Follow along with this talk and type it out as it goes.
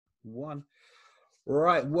One.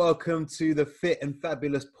 Right, welcome to the Fit and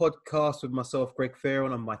Fabulous podcast with myself, Greg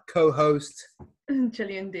Farrell, and my co-host,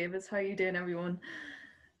 Gillian Davis. How are you doing, everyone?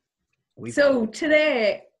 So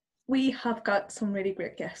today we have got some really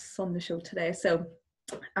great guests on the show today. So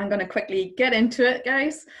I'm going to quickly get into it,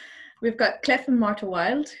 guys. We've got Cliff and Marta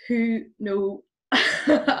Wilde, who know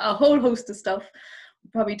a whole host of stuff.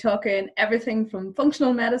 We're probably talking everything from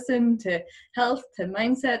functional medicine to health to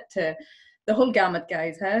mindset to the whole gamut,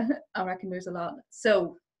 guys. I reckon there's a lot.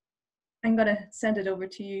 So I'm going to send it over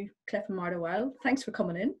to you, Cliff and Marta Wilde. Thanks for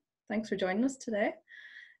coming in. Thanks for joining us today.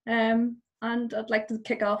 And I'd like to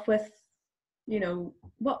kick off with, who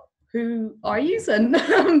are you?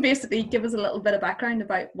 And basically give us a little bit of background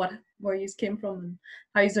about where you came from and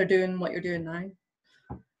how you're doing what you're doing now.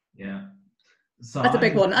 Yeah. So that's a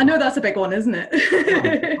big one. I know that's a big one, isn't it?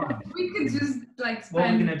 We could just what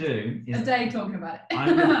spend we're going to do is a day talking about it.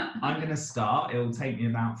 I'm going to start. It'll take me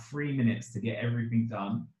about 3 minutes to get everything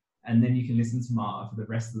done. And then you can listen to Marta for the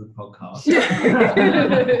rest of the podcast.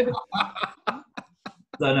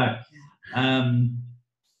 So no.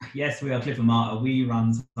 Yes, we are Cliff and Marta. We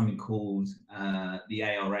run something called the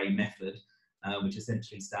ARA method, which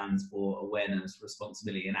essentially stands for Awareness,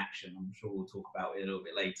 Responsibility and Action. I'm sure we'll talk about it a little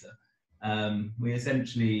bit later. We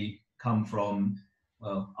essentially come from,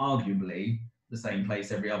 well, arguably the same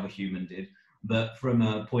place every other human did, but from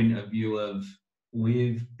a point of view of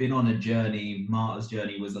we've been on a journey. Marta's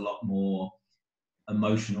journey was a lot more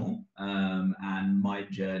emotional, and my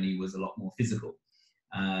journey was a lot more physical.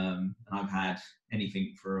 And I've had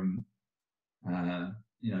anything from,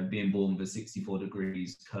 being born with 64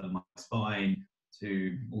 degrees curve in my spine,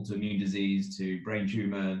 to autoimmune disease, to brain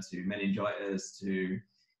tumor, to meningitis, to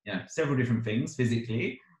several different things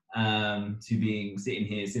physically, to being sitting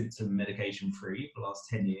here symptom medication free for the last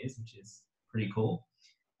 10 years, which is pretty cool.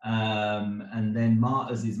 And then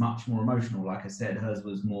Marta's is much more emotional. Like I said, hers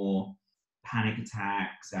was more panic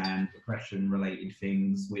attacks and depression related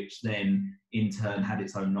things, which then in turn had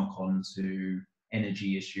its own knock on to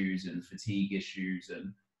energy issues and fatigue issues.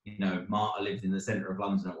 And, Marta lived in the centre of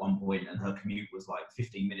London at one point, and her commute was like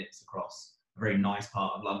 15 minutes across a very nice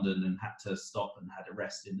part of London and had to stop and had a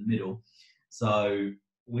rest in the middle. So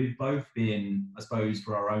we've both been, I suppose,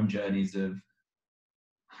 for our own journeys of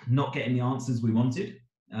not getting the answers we wanted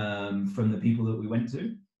from the people that we went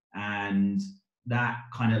to. And that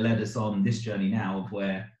kind of led us on this journey now of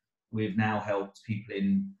where we've now helped people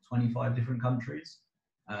in 25 different countries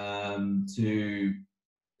to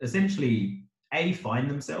essentially find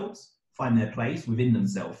themselves, find their place within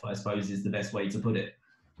themselves, I suppose is the best way to put it.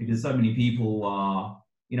 Because so many people are,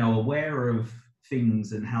 aware of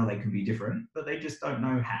things and how they can be different, but they just don't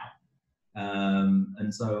know how.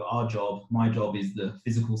 And so my job is the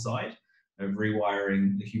physical side of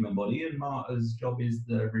rewiring the human body, and Marta's job is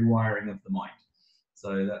the rewiring of the mind.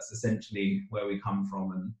 So that's essentially where we come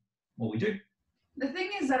from and what we do. The thing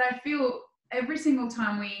is that I feel every single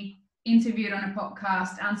time we interviewed on a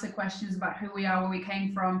podcast, answer questions about who we are, where we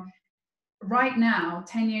came from, right now,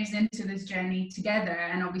 10 years into this journey together,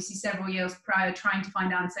 and obviously several years prior trying to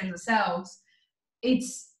find answers ourselves,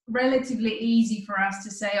 it's relatively easy for us to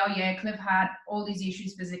say, oh yeah, Cliff had all these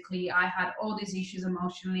issues physically, I had all these issues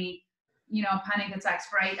emotionally, panic attacks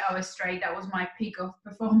for 8 hours straight, that was my peak of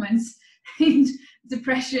performance, and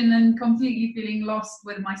depression and completely feeling lost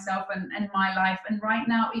with myself and my life. And right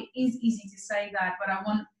now it is easy to say that, but I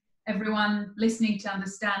want everyone listening to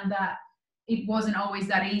understand that it wasn't always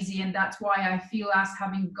that easy. And that's why I feel us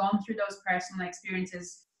having gone through those personal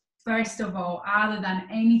experiences, first of all, other than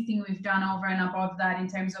anything we've done over and above that in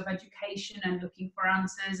terms of education and looking for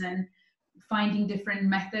answers and finding different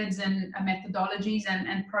methods and methodologies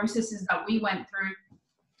and processes that we went through,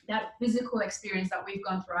 that physical experience that we've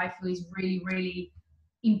gone through, I feel is really, really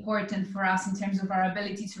important for us in terms of our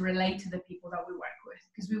ability to relate to the people that we work with.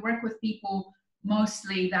 Because we work with people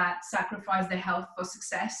mostly that sacrifice their health for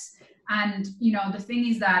success. And, the thing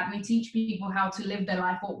is that we teach people how to live their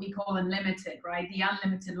life, what we call unlimited, right? The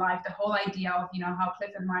unlimited life, the whole idea of, how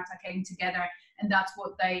Cliff and Marta came together, and that's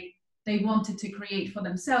what they wanted to create for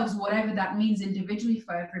themselves, whatever that means individually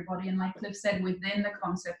for everybody. And like Cliff said, within the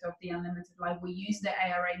concept of the unlimited life, we use the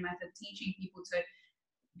ARA method, teaching people to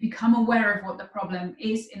become aware of what the problem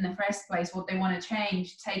is in the first place, what they want to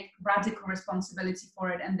change, take radical responsibility for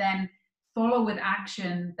it, and then follow with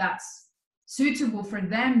action that's suitable for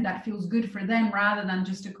them, that feels good for them, rather than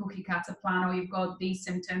just a cookie cutter plan, or you've got these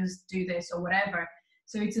symptoms, do this or whatever.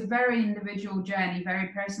 So it's a very individual journey, very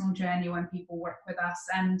personal journey when people work with us.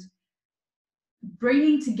 And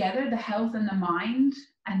bringing together the health and the mind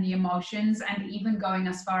and the emotions, and even going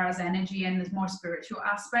as far as energy and the more spiritual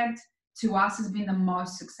aspect, to us has been the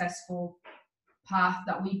most successful path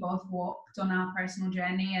that we both walked on our personal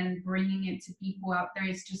journey, and bringing it to people out there.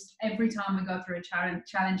 It's just every time we go through a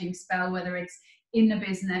challenging spell, whether it's in the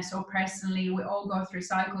business or personally, we all go through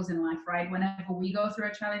cycles in life, right? Whenever we go through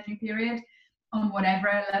a challenging period on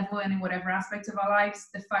whatever level and in whatever aspect of our lives,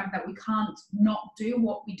 the fact that we can't not do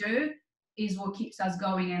what we do is what keeps us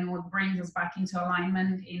going and what brings us back into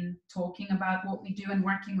alignment in talking about what we do and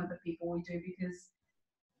working with the people we do, because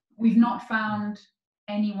we've not found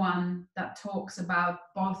anyone that talks about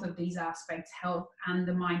both of these aspects, health and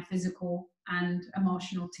the mind, physical and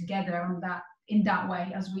emotional, together on that, in that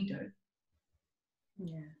way as we do.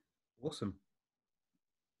 Yeah. Awesome.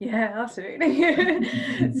 Yeah,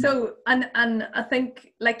 absolutely. So, and I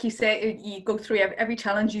think, like you say, you go through every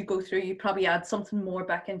challenge you go through, you probably add something more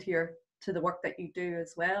back into to the work that you do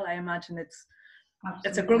as well. I imagine it's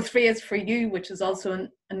a growth phase for you, which is also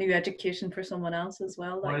a new education for someone else as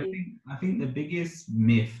well. Well, I think the biggest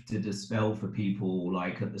myth to dispel for people,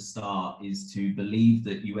 like at the start, is to believe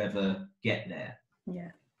that you ever get there. Yeah.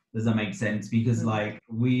 Does that make sense? Because like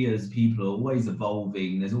we as people are always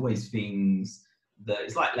evolving. There's always things that,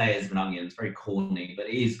 it's like layers of an onion. It's very corny, but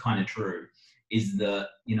it is kind of true. Is that,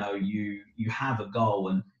 you know, you have a goal,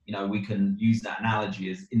 and you know, we can use that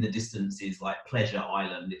analogy as in the distance is like Pleasure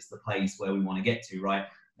Island. It's the place where we want to get to, right?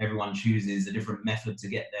 Everyone chooses a different method to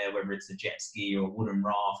get there, whether it's a jet ski or a wooden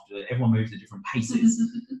raft. Everyone moves at different paces.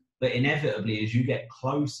 But inevitably, as you get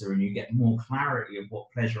closer and you get more clarity of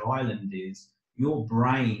what Pleasure Island is, your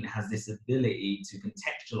brain has this ability to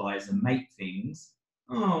contextualize and make things,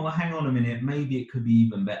 oh, well, hang on a minute, maybe it could be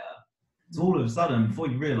even better. So all of a sudden, before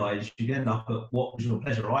you realize, you end up at what was your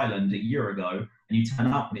Pleasure Island a year ago, and you turn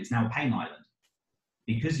up and it's now Pain Island.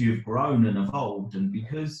 Because you've grown and evolved, and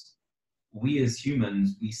because we as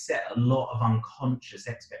humans, we set a lot of unconscious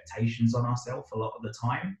expectations on ourselves a lot of the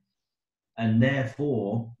time. And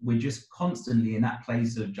therefore, we're just constantly in that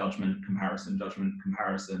place of judgment, comparison.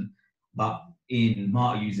 But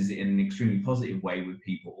Marta uses it in an extremely positive way with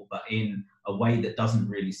people, but in a way that doesn't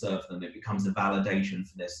really serve them. It becomes a validation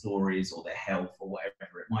for their stories or their health or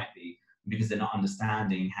whatever it might be, because they're not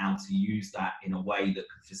understanding how to use that in a way that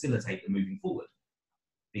could facilitate them moving forward.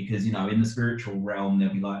 Because, you know, in the spiritual realm,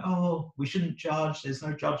 they'll be like, oh, we shouldn't judge, there's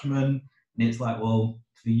no judgment. And it's like, well,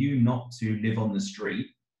 for you not to live on the street,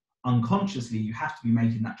 unconsciously, you have to be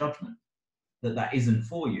making that judgment that isn't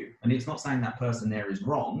for you. And it's not saying that person there is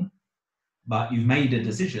wrong, but you've made a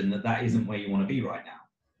decision that isn't where you want to be right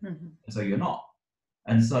now. Mm-hmm. So you're not.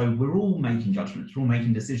 And so we're all making judgments, we're all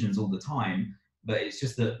making decisions all the time, but it's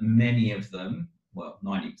just that many of them, well,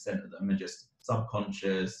 90% of them are just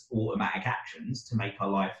subconscious, automatic actions to make our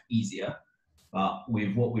life easier. But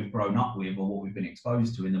with what we've grown up with or what we've been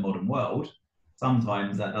exposed to in the modern world,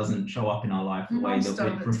 sometimes that doesn't show up in our life the way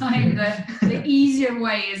that we prefer. The easier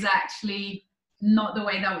way is actually not the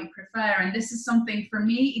way that we prefer. And this is something for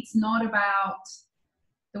me, it's not about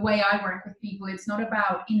the way I work with people. It's not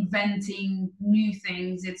about inventing new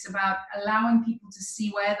things. It's about allowing people to see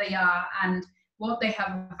where they are and what they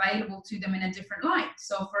have available to them in a different light.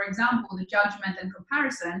 So for example, the judgment and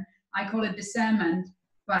comparison, I call it discernment,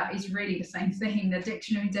 but it's really the same thing. The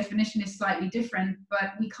dictionary definition is slightly different,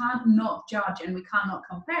 but we can't not judge and we cannot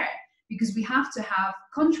compare, because we have to have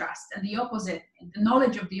contrast and the opposite, the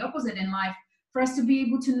knowledge of the opposite in life, for us to be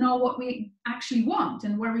able to know what we actually want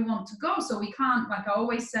and where we want to go. So we can't, like I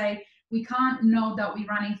always say, we can't know that we're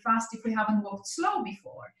running fast if we haven't walked slow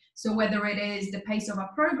before. So whether it is the pace of our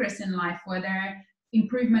progress in life, whether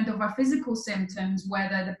improvement of our physical symptoms,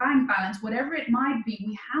 whether the bank balance, whatever it might be,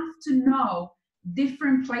 we have to know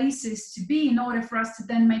different places to be in order for us to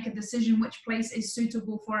then make a decision which place is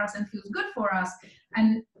suitable for us and feels good for us.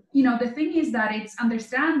 And, you know, the thing is that it's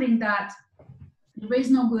understanding that there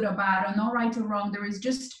is no good or bad or no right or wrong. There is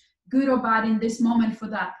just good or bad in this moment for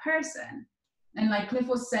that person. And like Cliff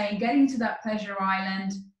was saying, getting to that pleasure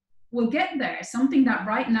island, we'll get there. Something that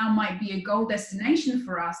right now might be a goal destination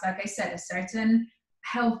for us, like I said, a certain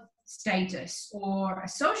health status or a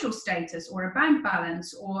social status or a bank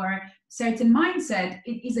balance or certain mindset.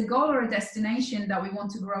 It is a goal or a destination that we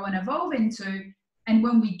want to grow and evolve into. And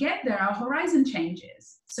when we get there, our horizon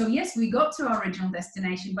changes. So yes, we got to our original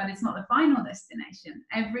destination, but it's not the final destination.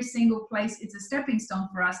 Every single place, it's a stepping stone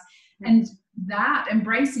for us. And that,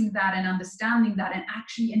 embracing that and understanding that and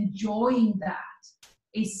actually enjoying that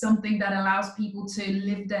is something that allows people to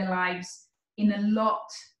live their lives in a lot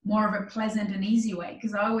more of a pleasant and easy way.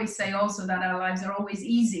 Because I always say also that our lives are always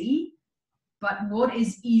easy, but what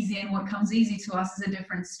is easy and what comes easy to us is a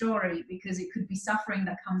different story, because it could be suffering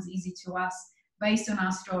that comes easy to us based on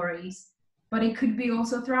our stories. but it could be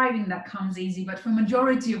also thriving that comes easy. But for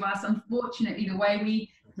majority of us, unfortunately, the way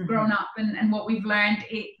we've grown up and what we've learned,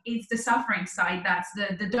 it's the suffering side that's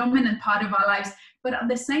the dominant part of our lives. But at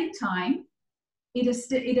the same time, it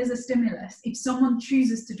is a stimulus. If someone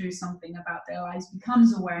chooses to do something about their lives,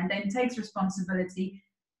 becomes aware, and then takes responsibility,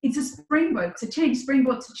 it's a springboard to change,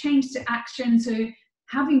 to action, to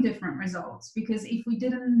having different results. Because if we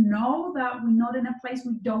didn't know that we're not in a place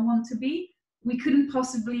we don't want to be, we couldn't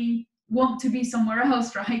possibly want to be somewhere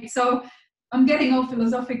else, right? So I'm getting all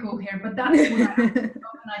philosophical here, but that's what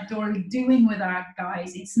I adore doing with our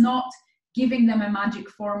guys. It's not giving them a magic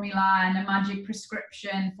formula and a magic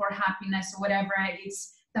prescription for happiness or whatever.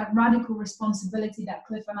 It's that radical responsibility that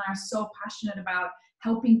Cliff and I are so passionate about,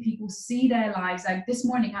 helping people see their lives. Like this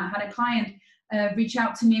morning, I had a client reach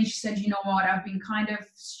out to me and she said, you know what, I've been kind of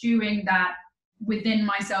stewing that within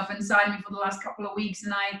myself, inside me for the last couple of weeks,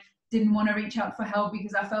 and I didn't want to reach out for help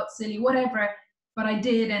because I felt silly, whatever, but I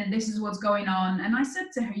did, and this is what's going on. And I said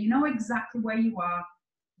to her, you know exactly where you are.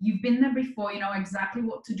 You've been there before, you know exactly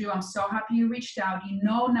what to do. I'm so happy you reached out. You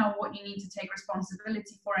know now what you need to take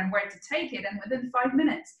responsibility for and where to take it. And within 5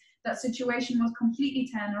 minutes, that situation was completely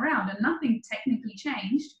turned around, and nothing technically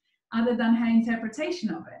changed other than her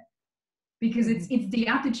interpretation of it. Because it's the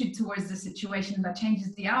attitude towards the situation that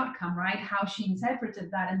changes the outcome, right? How she interpreted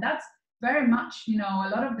that. And that's very much, you know, a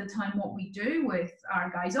lot of the time what we do with our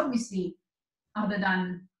guys, obviously, other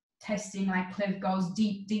than testing, like Cliff goes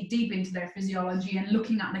deep into their physiology and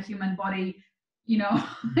looking at the human body, you know,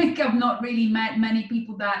 like I've not really met many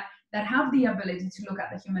people that have the ability to look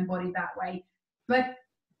at the human body that way. But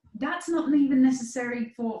that's not even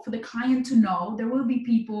necessary for the client to know. There will be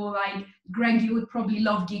people like Greg, you would probably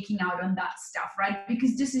love geeking out on that stuff, right?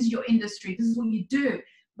 Because this is your industry, this is what you do.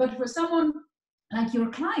 But for someone like your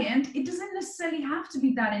client, it doesn't necessarily have to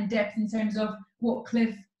be that in depth in terms of what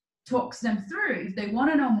Cliff talks them through. If they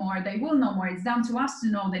want to know more, they will know more. It's down to us to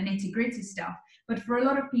know the nitty-gritty stuff. But for a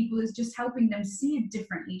lot of people, it's just helping them see it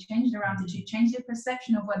differently, change their attitude, change their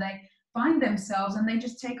perception of where they find themselves, and they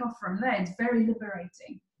just take off from there. It's very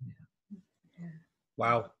liberating.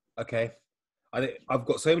 Wow. Okay. I've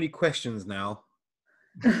got so many questions now.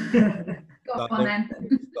 Go on then.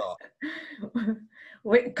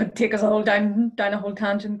 It could take us all down a whole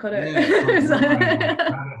tangent, could it?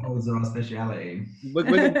 Rabbit holes are our speciality. We're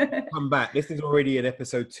going to come back. This is already an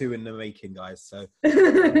episode 2 in the making, guys. So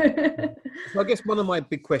I guess one of my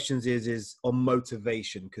big questions is on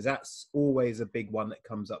motivation, because that's always a big one that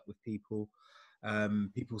comes up with people.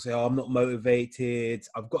 People say, oh, I'm not motivated.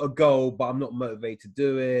 I've got a goal, but I'm not motivated to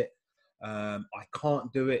do it. I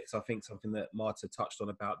can't do it. So I think something that Marta touched on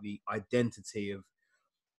about the identity of,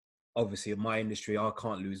 obviously, in my industry, I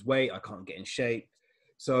can't lose weight. I can't get in shape.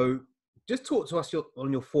 So just talk to us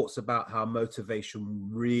on your thoughts about how motivation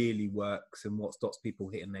really works and what stops people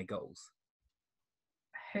hitting their goals.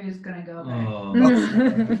 Who's going to go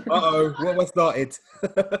there? Uh-oh, what started?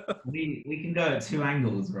 we can go at 2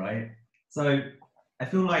 angles, right? So I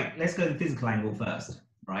feel like let's go the physical angle first,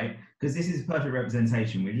 right? Because this is perfect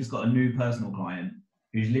representation. We've just got a new personal client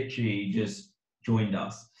who's literally just joined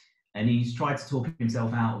us, and he's tried to talk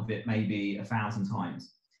himself out of it maybe 1,000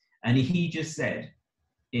 times. And he just said,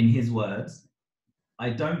 in his words, I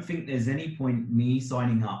don't think there's any point me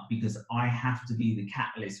signing up because I have to be the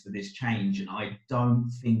catalyst for this change, and I don't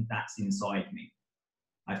think that's inside me.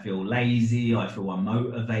 I feel lazy, I feel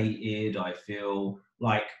unmotivated, I feel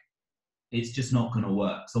like it's just not going to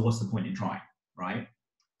work. So what's the point in trying, right?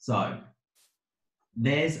 So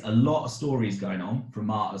there's a lot of stories going on from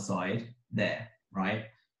Marta's side there, right?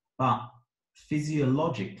 But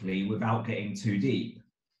physiologically, without getting too deep,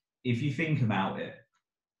 if you think about it,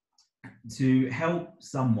 to help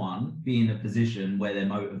someone be in a position where they're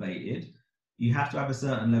motivated, you have to have a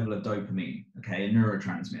certain level of dopamine, okay, a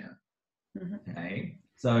neurotransmitter, okay?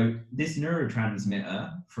 So this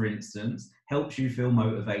neurotransmitter, for instance, helps you feel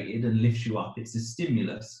motivated and lifts you up. It's a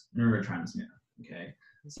stimulus neurotransmitter, okay?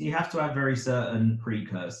 So you have to have very certain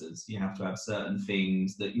precursors. You have to have certain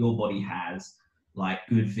things that your body has, like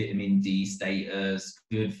good vitamin D status,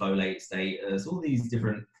 good folate status, all these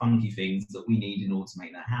different funky things that we need in order to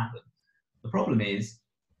make that happen. The problem is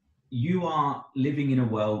you are living in a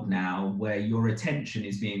world now where your attention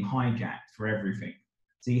is being hijacked for everything.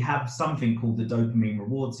 So you have something called the dopamine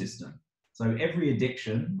reward system. So every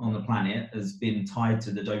addiction on the planet has been tied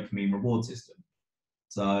to the dopamine reward system.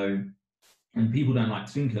 So, and people don't like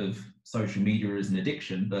to think of social media as an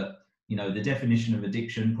addiction, but you know, the definition of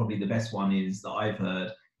addiction, probably the best one is that I've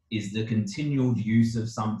heard, is the continual use of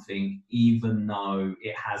something even though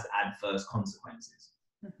it has adverse consequences.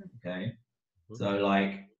 Okay. So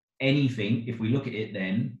like anything, if we look at it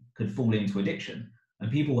then, could fall into addiction.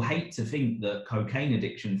 And people hate to think that cocaine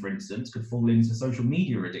addiction, for instance, could fall into social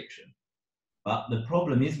media addiction. But the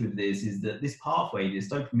problem is with this is that this pathway, this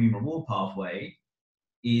dopamine reward pathway,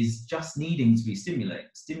 is just needing to be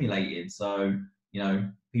stimulated. So, you know,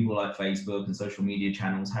 people like Facebook and social media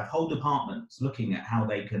channels have whole departments looking at how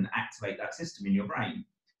they can activate that system in your brain.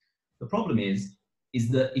 The problem is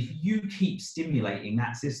that if you keep stimulating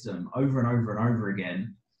that system over and over and over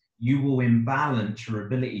again, you will imbalance your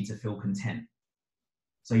ability to feel content.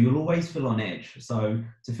 So you'll always feel on edge. So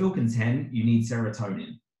to feel content, you need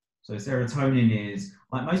serotonin. So serotonin is,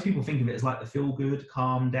 like, most people think of it as like the feel good,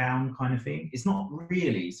 calm down kind of thing. It's not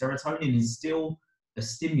really. Serotonin is still a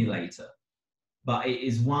stimulator, but it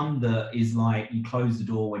is one that is like, you close the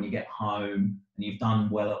door when you get home and you've done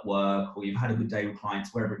well at work, or you've had a good day with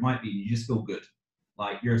clients, wherever it might be, you just feel good.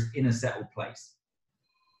 Like you're in a settled place.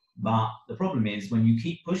 But the problem is when you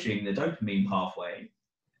keep pushing the dopamine pathway,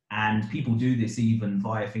 and people do this even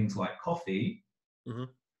via things like coffee,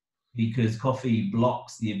 because coffee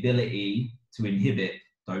blocks the ability to inhibit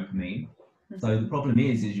dopamine. So the problem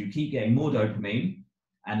is you keep getting more dopamine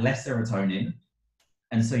and less serotonin.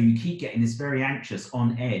 And so you keep getting this very anxious,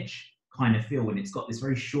 on edge kind of feel, and it's got this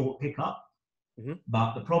very short pickup.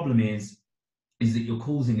 But the problem is that you're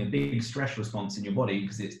causing a big stress response in your body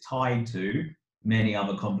because it's tied to many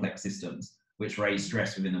other complex systems which raise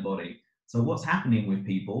stress within the body. So what's happening with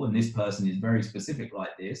people, and this person is very specific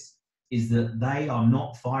like this, is that they are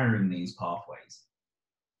not firing these pathways.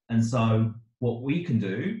 And so what we can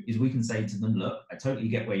do is we can say to them, look, I totally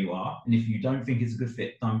get where you are. And if you don't think it's a good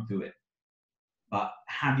fit, don't do it. But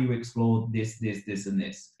have you explored this, this, this, and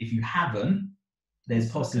this? If you haven't, there's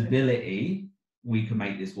possibility we can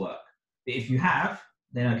make this work. But if you have,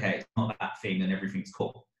 then okay, it's not that thing and everything's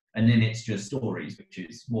cool. And then it's just stories, which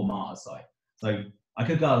is more Marta's side. So I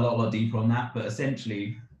could go a lot deeper on that, but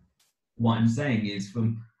essentially what I'm saying is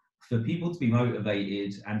for people to be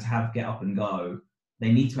motivated and to have get up and go,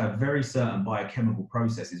 they need to have very certain biochemical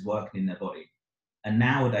processes working in their body. And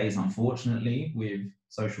nowadays, unfortunately, with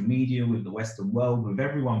social media, with the Western world, with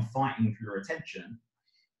everyone fighting for your attention,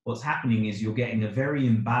 what's happening is you're getting a very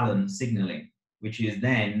imbalanced signaling, which is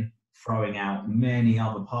then throwing out many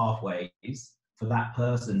other pathways for that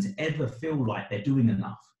person to ever feel like they're doing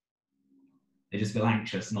enough. They just feel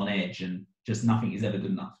anxious and on edge, and just nothing is ever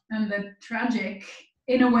good enough. And the tragic,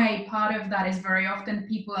 in a way, part of that is very often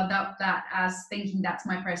people adopt that as thinking that's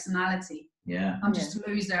my personality. Yeah. I'm just a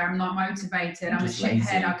loser, I'm not motivated, I'm a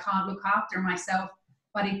shithead, I can't look after myself.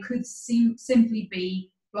 But it could simply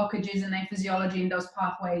be blockages in their physiology in those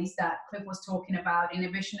pathways that Cliff was talking about,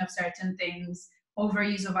 inhibition of certain things,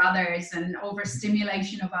 overuse of others, and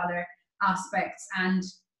overstimulation of other aspects. And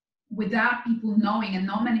without people knowing, and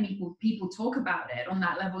not many people talk about it on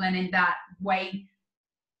that level and in that way,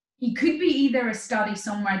 it could be either a study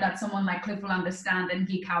somewhere that someone like Cliff will understand and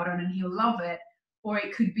geek out on and he'll love it, or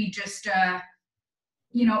it could be just a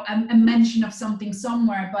mention of something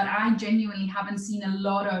somewhere. But I genuinely haven't seen a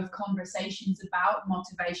lot of conversations about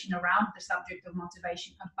motivation, around the subject of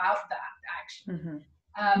motivation, about that actually.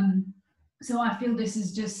 So I feel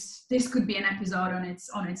this could be an episode on its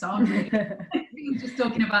own, really. Just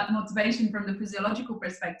talking about motivation from the physiological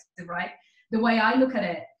perspective, right? The way I look at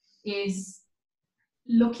it is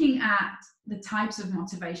looking at the types of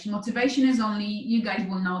motivation. Motivation is only, you guys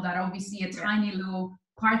will know that, obviously a tiny little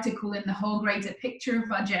particle in the whole greater picture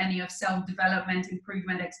of our journey of self-development,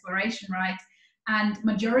 improvement, exploration, right? And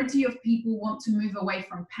majority of people want to move away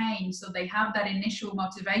from pain. So they have that initial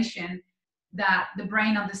motivation that the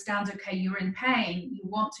brain understands, okay, you're in pain, you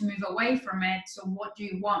want to move away from it, so what do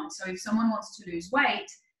you want? So if someone wants to lose weight,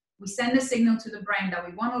 we send a signal to the brain that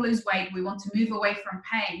we want to lose weight, we want to move away from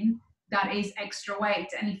pain, that is extra weight.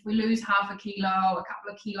 And if we lose half a kilo, a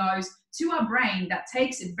couple of kilos, to our brain, that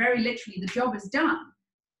takes it very literally, the job is done.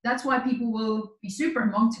 That's why people will be super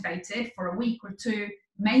motivated for a week or two,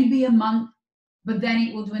 maybe a month, but then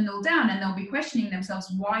it will dwindle down and they'll be questioning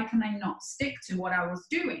themselves, why can I not stick to what I was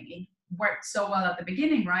doing? It worked so well at the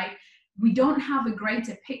beginning, right? We don't have a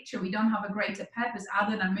greater picture, we don't have a greater purpose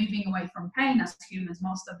other than moving away from pain as humans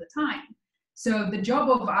most of the time. So the job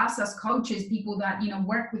of us as coaches, people that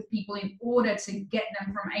work with people in order to get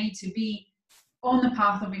them from A to B on the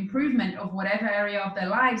path of improvement of whatever area of their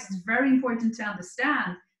lives, is very important to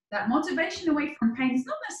understand that motivation away from pain is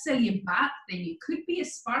not necessarily a bad thing. It could be a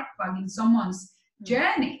spark plug in someone's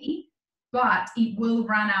journey, but it will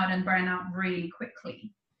run out and burn out really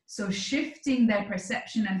quickly. So shifting their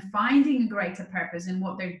perception and finding a greater purpose in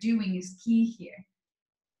what they're doing is key here.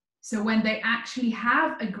 So when they actually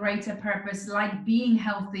have a greater purpose, like being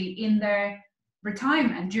healthy in their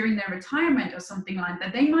retirement, during their retirement or something like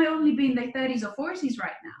that. They might only be in their 30s or 40s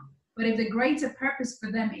right now. But if the greater purpose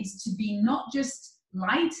for them is to be not just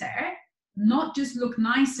lighter, not just look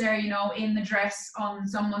nicer, you know, in the dress on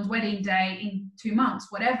someone's wedding day in 2 months,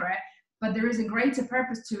 whatever, but there is a greater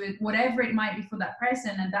purpose to it, whatever it might be for that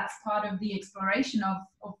person. And that's part of the exploration of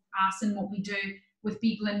us and what we do with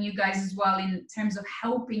people and you guys as well, in terms of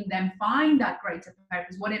helping them find that greater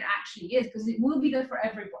purpose, what it actually is, because it will be there for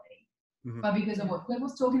everybody. But because of what Cliff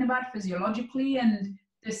was talking about physiologically and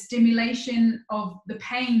the stimulation of the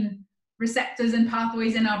pain receptors and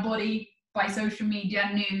pathways in our body by social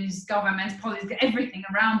media, news, governments, politics, everything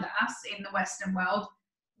around us in the Western world,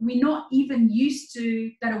 we're not even used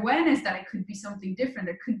to that awareness that it could be something different.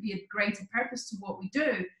 There could be a greater purpose to what we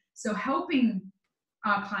do. So helping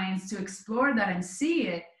our clients to explore that and see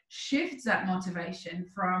it shifts that motivation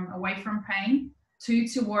from away from pain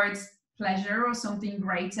towards pleasure or something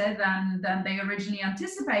greater than they originally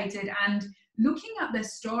anticipated. And looking at their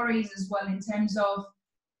stories as well in terms of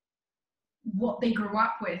what they grew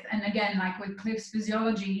up with. And again, like with Cliff's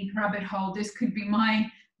physiology rabbit hole, this could be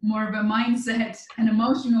my more of a mindset and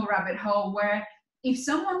emotional rabbit hole, where if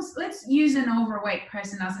someone's, let's use an overweight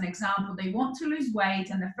person as an example, they want to lose weight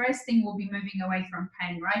and the first thing will be moving away from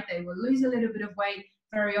pain, right? They will lose a little bit of weight.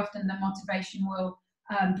 Very often the motivation will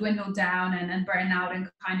dwindle down and burn out and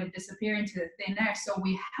kind of disappear into the thin air. So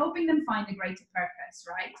we're helping them find a greater purpose,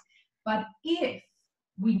 right? But if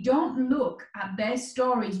we don't look at their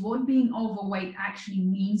stories, what being overweight actually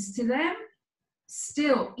means to them,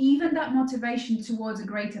 still, even that motivation towards a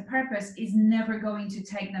greater purpose is never going to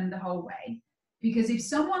take them the whole way. Because if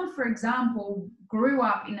someone, for example, grew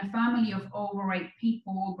up in a family of overweight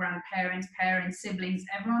people, grandparents, parents, siblings,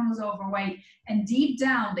 everyone was overweight, and deep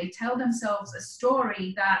down they tell themselves a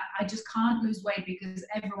story that I just can't lose weight because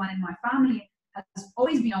everyone in my family has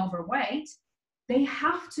always been overweight, they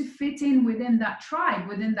have to fit in within that tribe,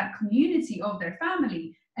 within that community of their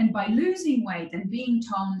family. And by losing weight and being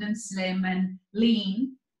toned and slim and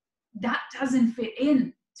lean, that doesn't fit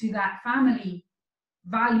in to that family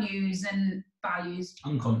values and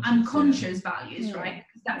unconscious values, right?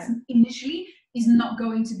 That's initially is not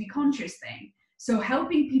going to be conscious thing. So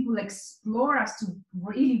helping people explore as to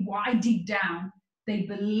really why deep down they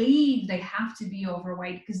believe they have to be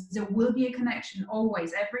overweight, because there will be a connection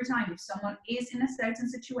always, every time. If someone is in a certain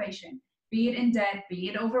situation, be it in debt, be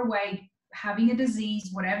it overweight, having a disease,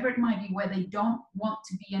 whatever it might be, where they don't want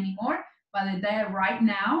to be anymore, but they're there right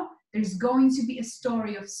now, there's going to be a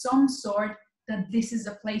story of some sort that this is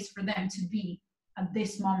a place for them to be at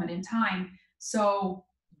this moment in time. So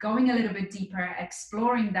going a little bit deeper,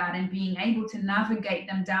 exploring that and being able to navigate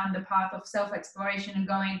them down the path of self-exploration and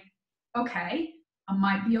going, okay, I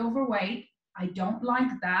might be overweight, I don't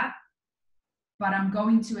like that, but I'm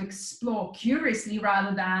going to explore curiously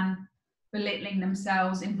rather than belittling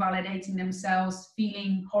themselves, invalidating themselves,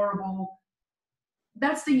 feeling horrible.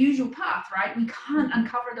 That's the usual path, right? We can't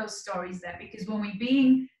uncover those stories there, because when we're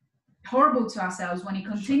being horrible to ourselves, when we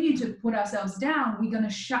continue to put ourselves down, we're going to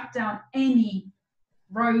shut down any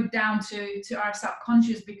road down to our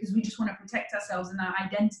subconscious, because we just want to protect ourselves and our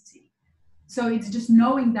identity. So it's just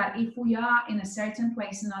knowing that if we are in a certain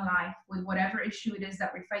place in our life with whatever issue it is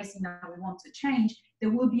that we're facing that we want to change, there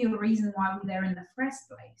will be a reason why we're there in the first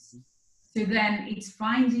place. So then it's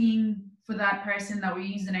finding, for that person that we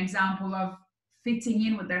use an example of fitting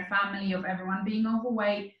in with their family, of everyone being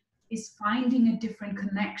overweight, is finding a different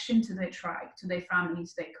connection to their tribe, to their family,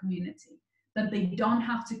 to their community, that they don't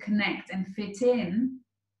have to connect and fit in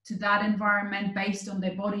to that environment based on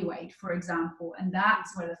their body weight, for example. And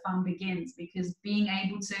that's where the fun begins, because being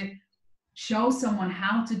able to show someone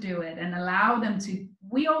how to do it and allow them to,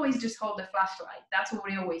 we always just hold the flashlight. That's what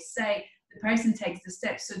we always say. The person takes the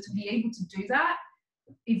steps. So to be able to do that,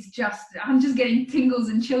 it's just, I'm just getting tingles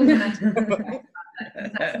and chills. That's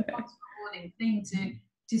the most rewarding thing,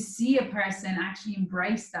 to see a person actually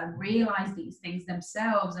embrace that, realize these things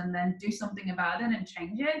themselves, and then do something about it and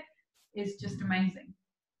change it, is just amazing.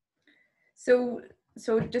 So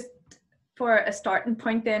just for a starting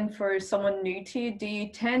point then, for someone new to you, do you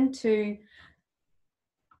tend to,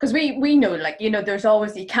 because we know, like, you know, there's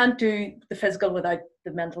always, you can't do the physical without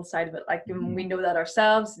the mental side of it. Like, we know that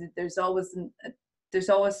ourselves, there's always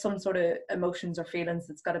some sort of emotions or feelings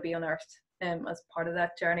that's got to be unearthed as part of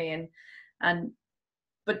that journey.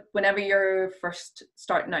 But whenever you're first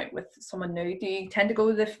starting out with someone new, do you tend to go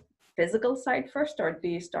with the physical side first, or do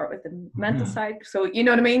you start with the mental side? So, you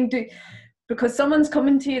know what I mean? Because someone's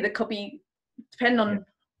coming to you that could be, depending on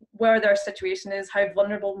where their situation is, how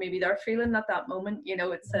vulnerable maybe they're feeling at that moment, you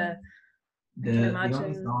know, it's The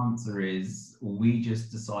honest answer is we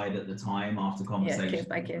just decide at the time after conversation. Yeah, case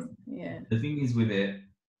by case. Yeah. The thing is with it,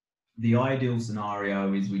 the ideal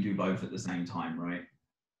scenario is we do both at the same time, right?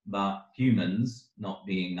 But humans not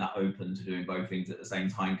being that open to doing both things at the same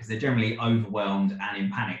time because they're generally overwhelmed and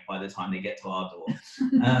in panic by the time they get to our door.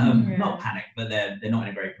 Not panic, but they're not in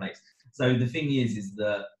a great place. So the thing is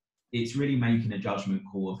that it's really making a judgment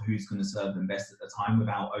call of who's going to serve them best at the time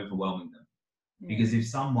without overwhelming them. Because if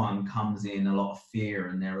someone comes in a lot of fear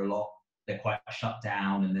and they're quite shut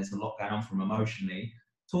down and there's a lot going on from emotionally,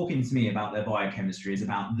 talking to me about their biochemistry is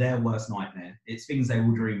about their worst nightmare. It's things they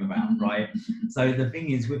will dream about, right? So the thing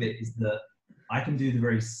is with it is that I can do the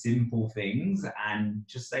very simple things and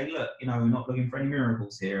just say, look, we're not looking for any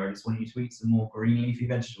miracles here. I just want you to eat some more green leafy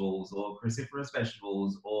vegetables or cruciferous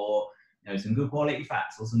vegetables or some good quality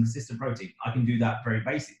fats or some consistent protein. I can do that very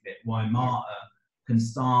basic bit. Why Marta can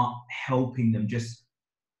start helping them just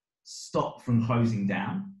stop from closing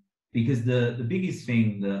down. Because the biggest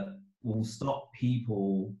thing that will stop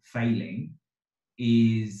people failing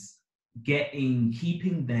is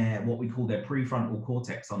keeping their, what we call their prefrontal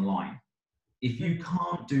cortex online. If you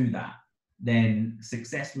can't do that, then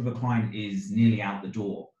success with a client is nearly out the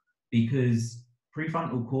door, because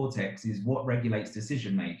prefrontal cortex is what regulates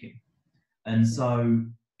decision making. And so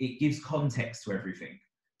it gives context to everything.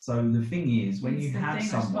 So the thing is, when you have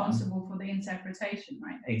someone responsible for the interpretation,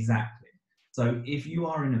 right? Exactly. So if you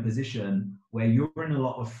are in a position where you're in a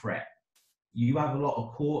lot of fret, you have a lot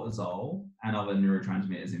of cortisol and other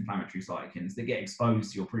neurotransmitters, inflammatory cytokines that get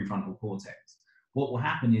exposed to your prefrontal cortex. What will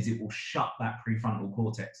happen is it will shut that prefrontal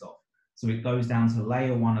cortex off. So it goes down to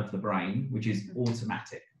layer 1 of the brain, which is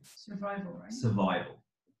automatic. Survival, right? Survival.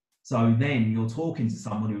 So then you're talking to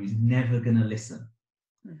someone who is never going to listen.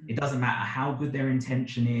 It doesn't matter how good their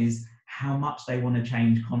intention is, how much they want to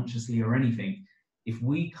change consciously or anything. If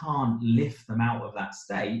we can't lift them out of that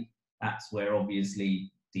state, that's where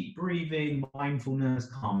obviously deep breathing, mindfulness,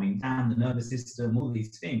 calming down the nervous system, all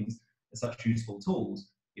these things are such useful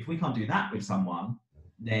tools. If we can't do that with someone,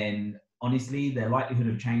 then honestly, their likelihood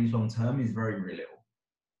of change long term is very, very little,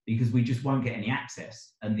 because we just won't get any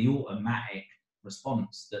access. And the automatic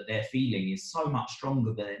response that they're feeling is so much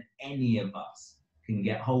stronger than any of us can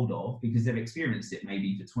get hold of, because they've experienced it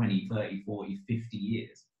maybe for 20, 30, 40, 50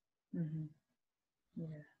 years. Yeah.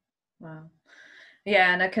 Wow.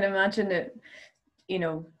 Yeah, and I can imagine that,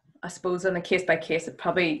 I suppose on a case by case, it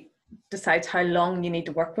probably decides how long you need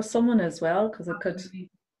to work with someone as well, because it could,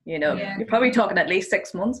 you're probably talking at least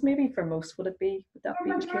 6 months maybe for most. Would that for be the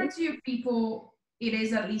majority of people, it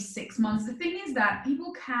is at least 6 months. The thing is that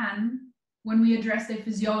people can, when we address their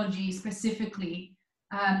physiology specifically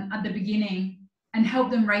at the beginning and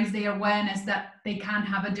help them raise their awareness that they can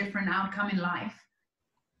have a different outcome in life,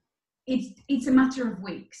 it's a matter of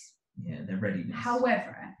weeks. Yeah, they're ready.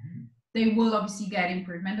 However, they will obviously get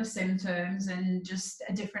improvement of symptoms and just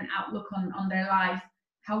a different outlook on their life.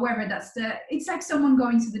 However, it's like someone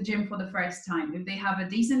going to the gym for the first time. If they have a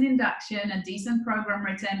decent induction, a decent program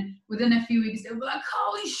written, within a few weeks, they'll be like,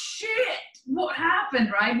 holy shit, what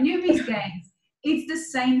happened, right? Newbies gains. It's the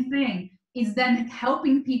same thing. It's then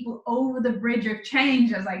helping people over the bridge of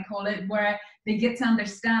change, as I call it, where they get to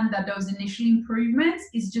understand that those initial improvements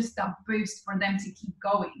is just a boost for them to keep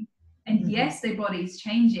going. And yes, their body is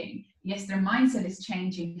changing. Yes, their mindset is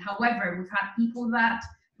changing. However, we've had people that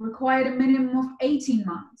required a minimum of 18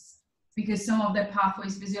 months because some of their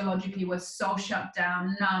pathways physiologically were so shut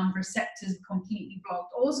down, numb, receptors completely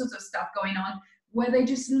blocked, all sorts of stuff going on where they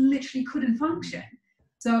just literally couldn't function.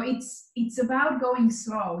 So it's about going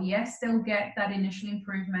slow. Yes, they'll get that initial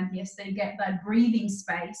improvement. Yes, they get that breathing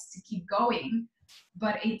space to keep going,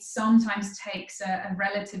 but it sometimes takes a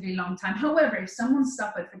relatively long time. However, if someone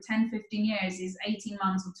suffered for 10, 15 years, is 18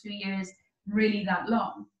 months or 2 years really that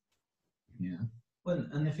long? Yeah. Well,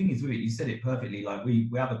 and the thing is with it, you said it perfectly. Like we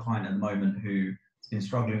have a client at the moment who's been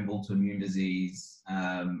struggling with autoimmune disease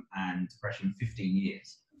and depression 15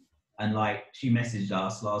 years. And like she messaged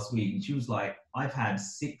us last week and she was like, I've had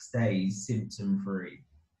 6 days symptom free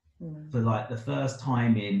for like the first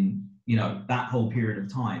time in, that whole period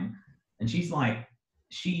of time. And she's like,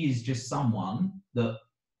 she is just someone that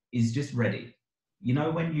is just ready.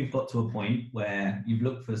 When you've got to a point where you've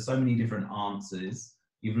looked for so many different answers,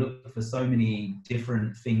 you've looked for so many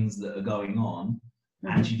different things that are going on,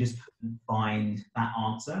 and she just couldn't find that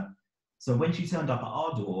answer. So when she turned up at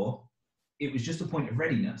our door, it was just a point of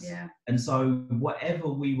readiness. Yeah. And so whatever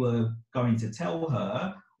we were going to tell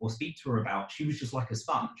her or speak to her about, she was just like a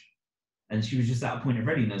sponge. And she was just at a point of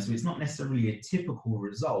readiness. So it's not necessarily a typical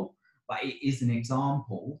result, but it is an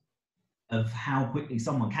example of how quickly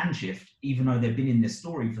someone can shift, even though they've been in this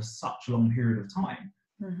story for such a long period of time.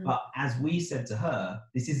 But as we said to her,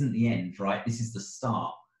 this isn't the end, right? This is the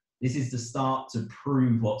start. This is the start to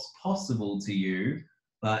prove what's possible to you,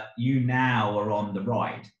 but you now are on the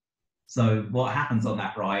ride. So what happens on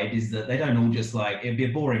that ride is that they don't all just like, it'd be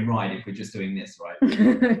a boring ride if we're just doing this, right?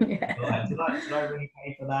 Yeah. Like, did I really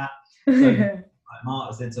pay for that? So, like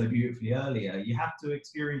Marta said so beautifully earlier, you have to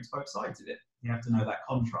experience both sides of it. You have to know that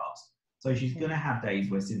contrast. So she's going to have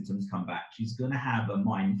days where symptoms come back. She's going to have a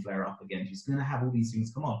mind flare up again. She's going to have all these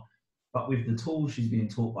things come on. But with the tools she's being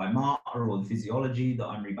taught by Marta or the physiology that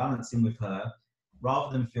I'm rebalancing with her,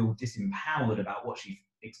 rather than feel disempowered about what she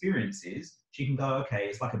experiences, she can go, okay,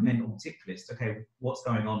 it's like a mental tick list. Okay, what's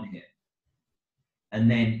going on here?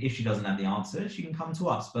 And then if she doesn't have the answer, she can come to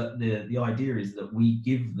us. But the idea is that we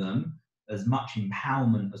give them as much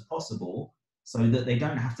empowerment as possible so that they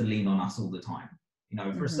don't have to lean on us all the time. You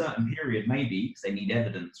know, for a certain period, maybe, because they need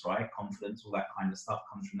evidence, right? Confidence, all that kind of stuff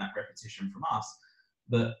comes from that repetition from us.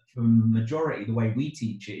 But for the majority, the way we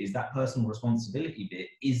teach it is that personal responsibility bit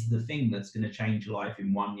is the thing that's going to change your life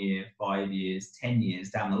in 1 year, 5 years, 10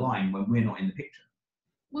 years down the line when we're not in the picture.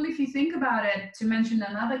 Well, if you think about it, to mention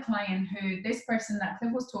another client who this person that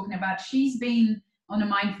Cliff was talking about, she's been on a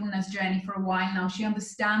mindfulness journey for a while now. She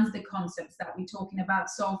understands the concepts that we're talking about.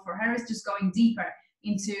 So for her, it's just going deeper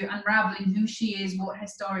into unraveling who she is, what her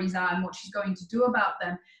stories are, and what she's going to do about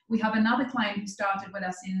them. We have another client who started with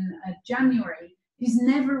us in January, who's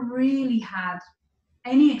never really had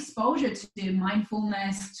any exposure to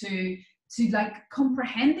mindfulness, to like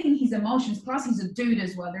comprehending his emotions. Plus, he's a dude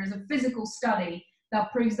as well. There's a physical study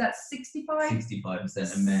that proves that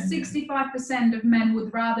 65% of men. 65% of men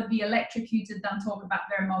would rather be electrocuted than talk about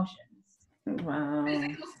their emotions. Wow.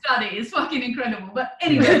 Physical study is fucking incredible. But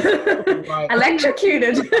anyways,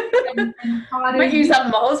 electrocuted. Might use that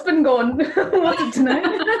my husband going, what's it tonight?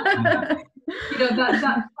 You know, that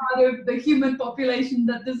part of the human population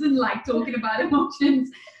that doesn't like talking about emotions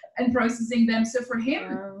and processing them. So for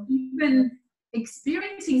him, even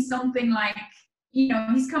experiencing something like, you know,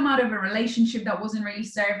 he's come out of a relationship that wasn't really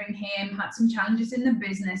serving him, had some challenges in the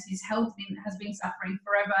business, his health has been suffering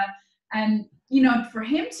forever. And, you know, for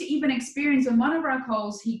him to even experience on one of our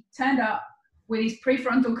calls, he turned up with his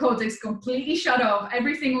prefrontal cortex completely shut off.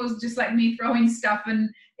 Everything was just like me throwing stuff and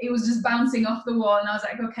it was just bouncing off the wall. And I was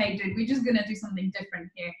like, okay, dude, we're just going to do something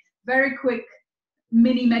different here. Very quick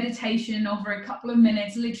mini meditation over a couple of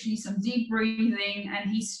minutes, literally some deep breathing.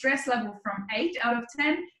 And his stress level from 8 out of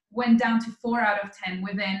 10 went down to 4 out of 10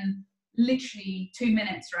 within literally 2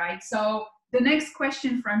 minutes, right? So the next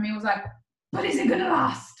question from me was like, but is it going to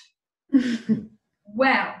last?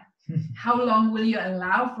 Well, how long will you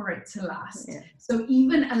allow for it to last? Yeah. So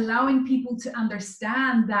even allowing people to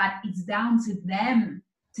understand that it's down to them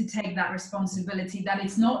to take that responsibility, that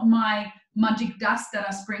it's not my magic dust that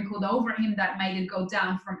I sprinkled over him that made it go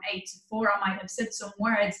down from 8 to 4. I might have said some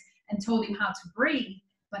words and told him how to breathe,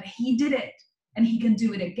 but he did it and he can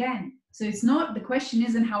do it again. So it's not, the question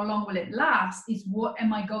isn't how long will it last, it's what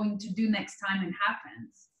am I going to do next time it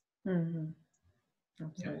happens. Mm-hmm.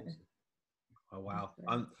 Absolutely. Oh, wow.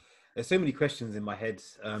 There's so many questions in my head.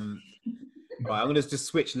 Right, I'm going to just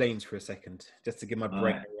switch lanes for a second, just to give my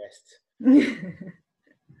brain a rest.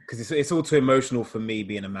 Because it's all too emotional for me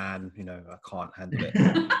being a man. You know, I can't handle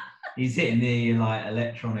it. He's hitting the like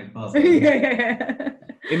electronic buzzer.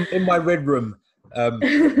 In my red room.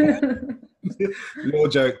 Your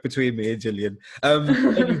joke between me and Gillian.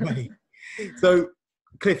 Anyway, so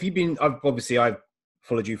Cliff, I've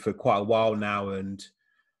followed you for quite a while now, and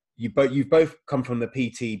you've both come from the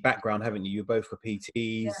PT background, haven't you? You both were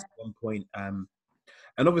PTs at one point. And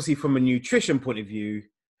obviously from a nutrition point of view,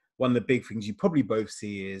 one of the big things you probably both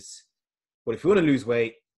see is, well, if you want to lose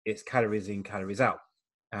weight, it's calories in, calories out.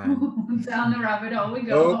 Down the rabbit hole we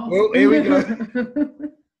go. Oh, here we go.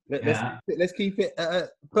 Let's keep it.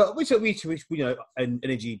 But which you know, an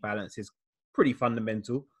energy balance is pretty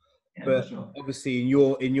fundamental. Yeah, but sure. Obviously, in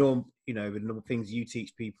your you know, in the things you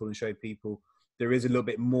teach people and show people, there is a little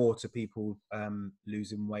bit more to people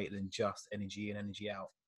losing weight than just energy in, energy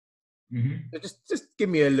out. So just give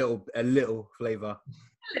me a little flavour.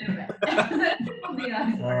 A little bit.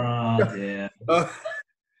 Oh dear.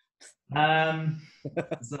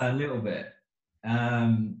 So a little bit.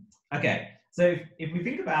 Okay. So if we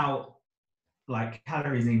think about like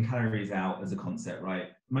calories in, calories out as a concept, right?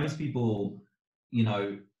 Most people, you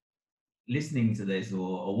know, listening to this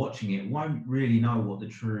or watching it won't really know what the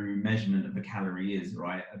true measurement of a calorie is,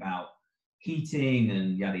 right? About heating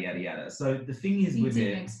and yada, yada, yada. So the thing is with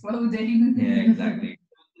it... exploding. Yeah, exactly.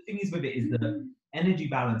 The thing is with it is that energy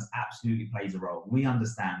balance absolutely plays a role. We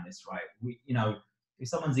understand this, right? If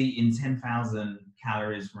someone's eating 10,000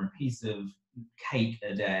 calories from a piece of cake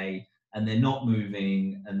a day and they're not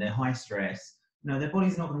moving and they're high stress, their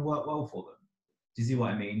body's not going to work well for them. Do you see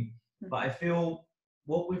what I mean? But I feel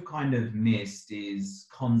what we've kind of missed is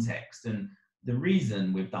context. And the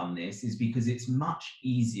reason we've done this is because it's much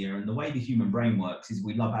easier. And the way the human brain works is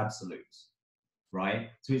we love absolutes, right?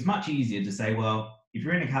 So it's much easier to say, well, if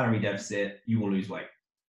you're in a calorie deficit, you will lose weight,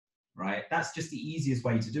 right? That's just the easiest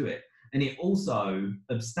way to do it. And it also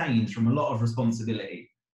abstains from a lot of responsibility,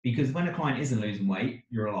 because when a client isn't losing weight,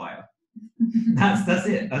 you're a liar. That's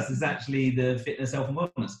it. That's actually the fitness, health and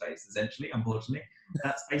wellness space, essentially, unfortunately.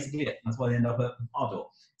 That's basically it. That's why they end up at our door.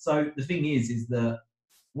 So the thing is that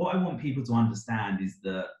what I want people to understand is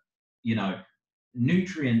that,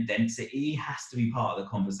 nutrient density has to be part of the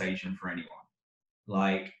conversation for anyone.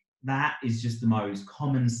 Like, that is just the most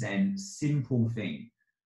common sense, simple thing.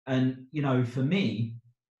 And, for me,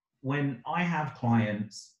 when I have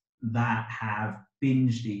clients that have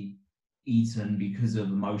binged eaten because of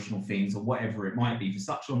emotional things or whatever it might be for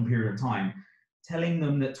such a long period of time, telling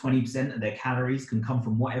them that 20% of their calories can come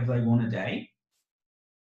from whatever they want a day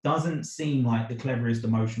doesn't seem like the cleverest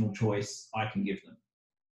emotional choice I can give them.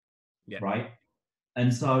 Yeah. Right?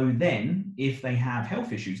 And so then if they have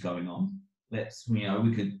health issues going on,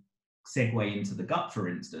 we could segue into the gut, for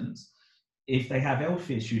instance. If they have health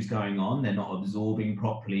issues going on, they're not absorbing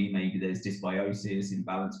properly, maybe there's dysbiosis,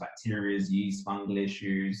 imbalanced bacteria, yeast, fungal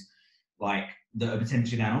issues, that are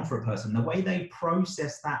potentially going on for a person. The way they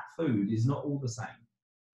process that food is not all the same.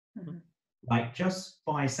 Mm-hmm. Just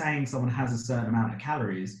by saying someone has a certain amount of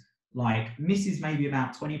calories, misses maybe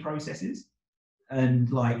about 20 processes and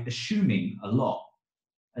assuming a lot.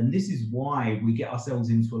 And this is why we get ourselves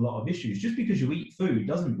into a lot of issues. Just because you eat food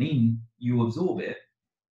doesn't mean you absorb it,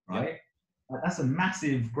 right? Yeah. That's a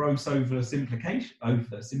massive gross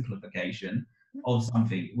oversimplification of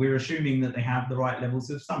something. We're assuming that they have the right levels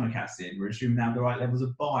of stomach acid. We're assuming they have the right levels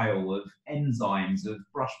of bile, of enzymes, of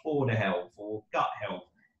brush border health or gut health,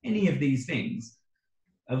 any of these things,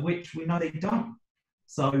 of which we know they don't.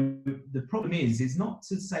 So the problem is not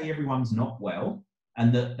to say everyone's not well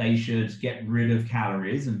and that they should get rid of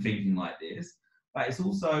calories and thinking like this, but it's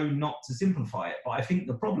also not to simplify it. But I think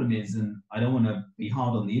the problem is, and I don't want to be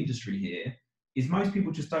hard on the industry here, is most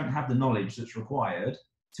people just don't have the knowledge that's required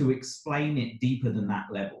to explain it deeper than that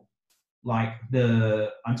level. I'm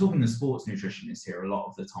talking to sports nutritionists here a lot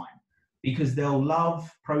of the time, because they'll love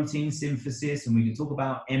protein synthesis, and we can talk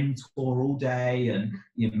about mTOR all day and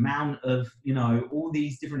the amount of, all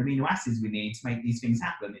these different amino acids we need to make these things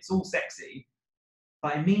happen. It's all sexy,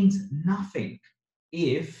 but it means nothing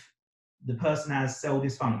if the person has cell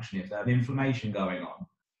dysfunction, if they have inflammation going on.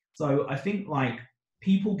 So I think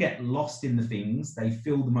people get lost in the things they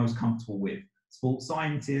feel the most comfortable with. Sports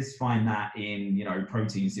scientists find that in,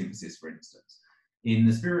 protein synthesis, for instance. In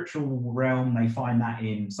the spiritual realm, they find that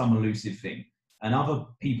in some elusive thing, and other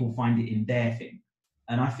people find it in their thing.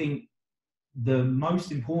 And I think the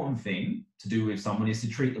most important thing to do with someone is to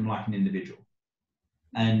treat them like an individual.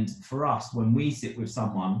 And for us, when we sit with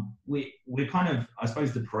someone, we're kind of, I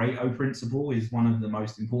suppose the Pareto principle is one of the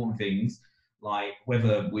most important things.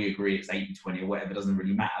 Whether we agree it's 80-20 or whatever, doesn't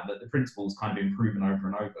really matter, but the principle's kind of been proven over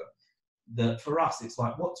and over. That for us, it's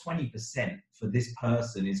what 20% for this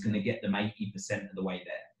person is going to get them 80% of the way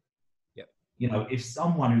there. Yep. If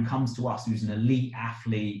someone who comes to us who's an elite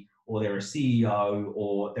athlete, or they're a CEO,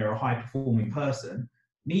 or they're a high performing person,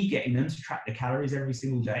 me getting them to track the calories every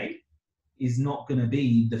single day is not going to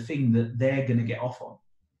be the thing that they're going to get off on,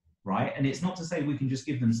 right? And it's not to say we can just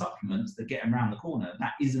give them supplements that get them around the corner.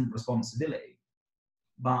 That isn't responsibility.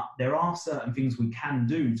 But there are certain things we can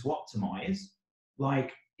do to optimize.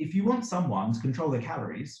 If you want someone to control their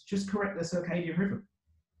calories, just correct their circadian rhythm.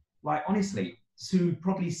 Honestly, to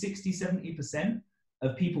probably 60-70%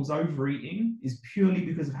 of people's overeating is purely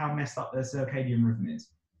because of how messed up their circadian rhythm is.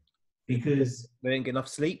 Because they didn't get enough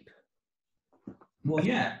sleep. Well,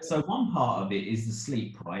 yeah. So one part of it is the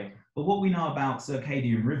sleep, right? But what we know about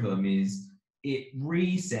circadian rhythm is it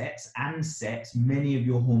resets and sets many of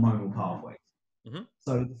your hormonal pathways. Mm-hmm.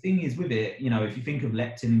 So the thing is with it, if you think of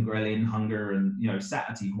leptin and ghrelin, hunger and,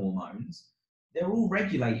 satiety hormones, they're all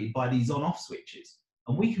regulated by these on-off switches.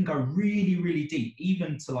 And we can go really, really deep,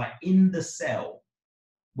 even to in the cell,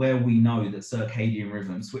 where we know that circadian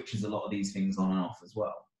rhythm switches a lot of these things on and off as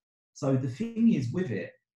well. So the thing is with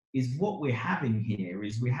it, is what we're having here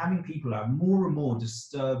is we're having people have more and more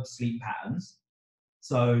disturbed sleep patterns.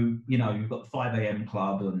 So, you've got the 5 a.m.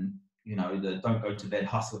 club and you know, the don't go to bed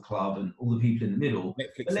hustler club and all the people in the middle.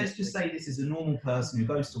 Netflix, but let's just say this is a normal person who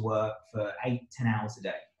goes to work for 8-10 hours a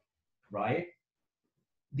day, right?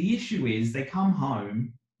 The issue is they come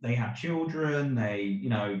home, they have children, they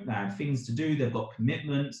have things to do, they've got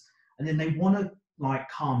commitments, and then they want to like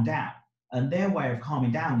calm down. And their way of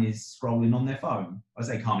calming down is scrolling on their phone. I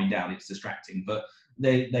say calming down, it's distracting, but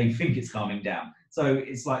they think it's calming down. So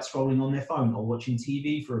it's like scrolling on their phone or watching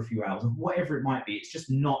TV for a few hours or whatever it might be. It's just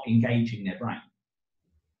not engaging their brain.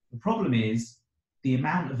 The problem is the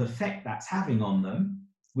amount of effect that's having on them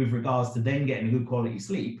with regards to then getting a good quality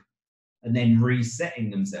sleep and then resetting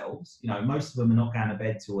themselves. You know, most of them are not going to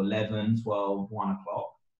bed till 11, 12, 1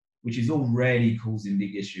 o'clock, which is already causing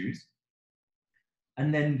big issues.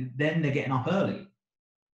 And then they're getting up early.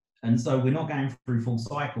 And so we're not going through full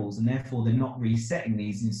cycles, and therefore they're not resetting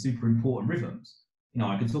these in super important rhythms. You know,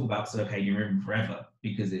 I could talk about circadian rhythm forever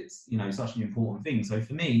because it's, you know, such an important thing. So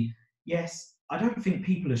for me, yes, I don't think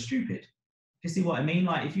people are stupid. You see what I mean?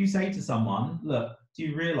 Like if you say to someone, look, do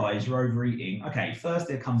you realize you're overeating? Okay, first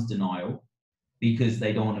there comes denial because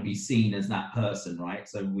they don't want to be seen as that person, right?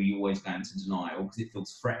 So we always go into denial because it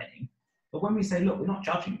feels threatening. But when we say, look, we're not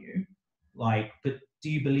judging you, like, but do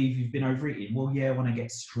you believe you've been overeating? Well, yeah, when I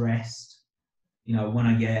get stressed, you know, when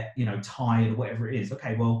I get, you know, tired or whatever it is.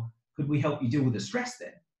 Okay, well, could we help you deal with the stress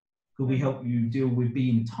then? Could we help you deal with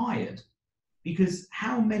being tired? Because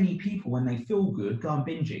how many people, when they feel good, go and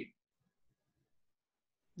binge eat?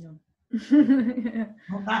 No.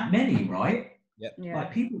 Not that many, right? Yep. Yeah.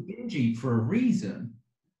 Like people binge eat for a reason.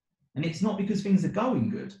 And it's not because things are going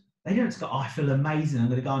good. They don't just go, oh, I feel amazing, I'm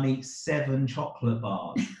going to go and eat 7 chocolate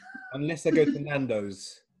bars. Unless I go to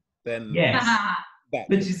Nando's, then Yes. that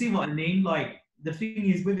But you see what I mean? Like the thing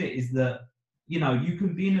is with it is that, you know, you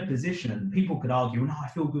can be in a position, people could argue, no, I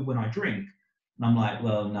feel good when I drink. And I'm like,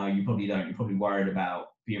 well, no, you probably don't. You're probably worried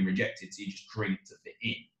about being rejected, so you just drink to fit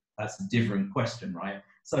in. That's a different question, right?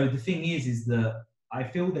 So the thing is that I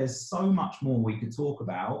feel there's so much more we could talk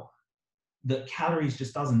about that calories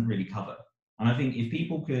just doesn't really cover. And I think if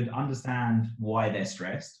people could understand why they're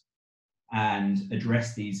stressed and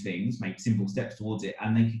address these things, make simple steps towards it,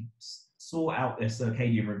 and they can sort out their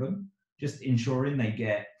circadian rhythm, just ensuring they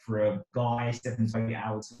get, for a guy, 7 to 8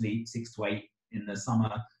 hours sleep, 6 to 8 in the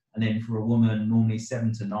summer, and then for a woman, normally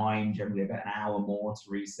 7 to 9, generally about an hour more to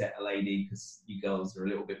reset a lady, because you girls are a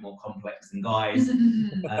little bit more complex than guys.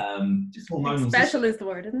 Just hormonal Special is the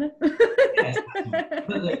word, isn't it? Yes,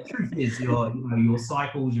 but the truth is, your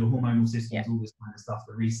cycles, your hormonal systems, all this kind of stuff,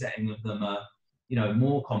 the resetting of them are, you know,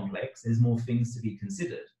 more complex. There's more things to be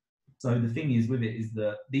considered. So the thing is with it is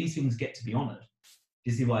that these things get to be honoured.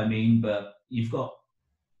 Do you see what I mean? But you've got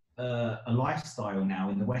a lifestyle now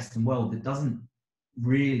in the Western world that doesn't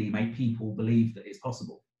really make people believe that it's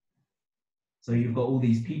possible. So you've got all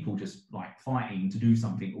these people just like fighting to do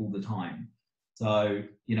something all the time. So,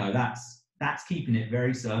 you know, that's keeping it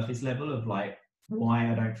very surface level of like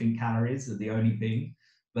why I don't think calories are the only thing,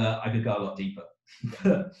 but I could go a lot deeper.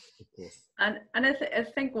 And I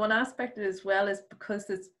think one aspect of it as well is because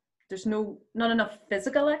there's not enough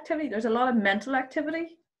physical activity. There's a lot of mental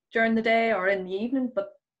activity during the day or in the evening, but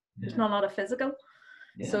there's not a lot of physical.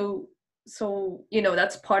 So you know,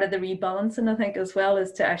 that's part of the rebalancing, I think, as well,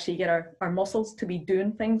 is to actually get our muscles to be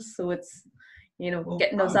doing things. So it's, you know,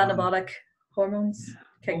 getting those anabolic hormones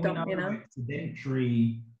kicked up, you know. Like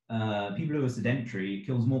sedentary, people who are sedentary, it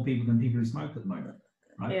kills more people than people who smoke at the moment,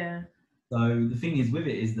 right? Yeah. So the thing is with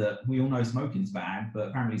it is that we all know smoking's bad, but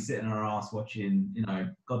apparently sitting on our ass watching, you know,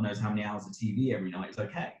 God knows how many hours of TV every night is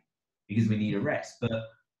okay because we need a rest. But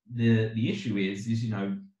the issue is, you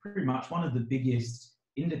know, pretty much one of the biggest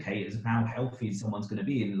indicators of how healthy someone's going to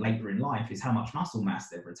be later in life is how much muscle mass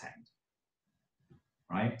they've retained,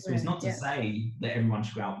 right? So it's not to say that everyone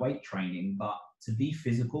should go out weight training, but to be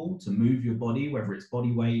physical, to move your body, whether it's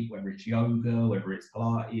body weight, whether it's yoga, whether it's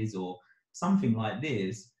Pilates or something like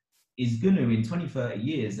this, is going to, in 20, 30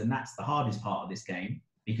 years, and that's the hardest part of this game,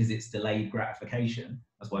 because it's delayed gratification.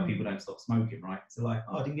 That's why people don't stop smoking, right? So like,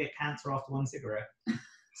 oh, I didn't get cancer after 1 cigarette.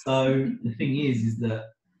 So the thing is that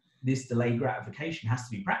this delayed gratification has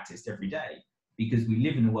to be practiced every day, because we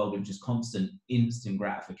live in a world of just constant instant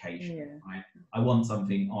gratification, right? I want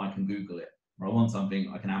something, oh, I can Google it, or I want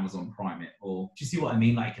something, I can Amazon Prime it, or do you see what I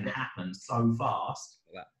mean? Like it can happen so fast.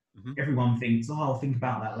 Everyone thinks, oh, I'll think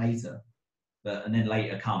about that later. And then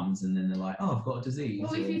later comes and then they're like, oh, I've got a disease.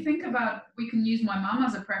 Well, if you think about, we can use my mum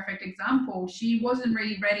as a perfect example. She wasn't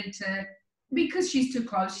really ready to, because she's too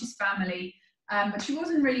close, she's family, but she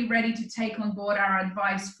wasn't really ready to take on board our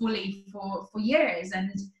advice fully for years.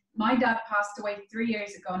 And my dad passed away 3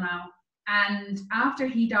 years ago now. And after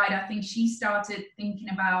he died, I think she started thinking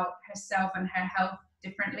about herself and her health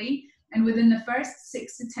differently. And within the first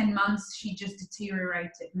 6 to 10 months, she just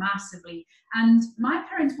deteriorated massively. And my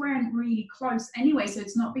parents weren't really close anyway, so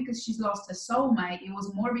it's not because she's lost her soulmate. It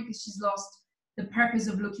was more because she's lost the purpose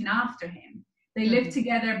of looking after him. They lived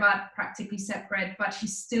together, but practically separate, but she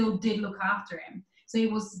still did look after him. So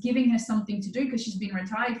it was giving her something to do, because she's been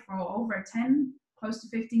retired for over 10, close to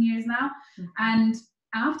 15 years now. And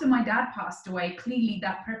after my dad passed away, clearly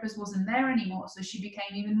that purpose wasn't there anymore. So she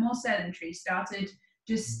became even more sedentary, started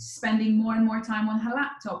just spending more and more time on her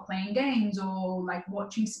laptop playing games or like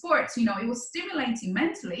watching sports. You know, it was stimulating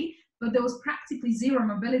mentally, but there was practically zero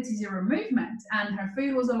mobility, zero movement, and her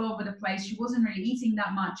food was all over the place. She wasn't really eating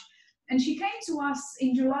that much. And she came to us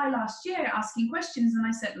in July last year asking questions, and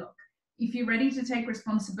I said, look, if you're ready to take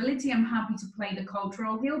responsibility, I'm happy to play the coach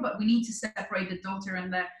role here, but we need to separate the daughter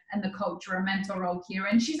and the coach or a mentor role here.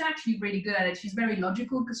 And she's actually really good at it. She's very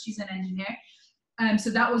logical because she's an engineer.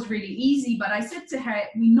 So that was really easy. But I said to her,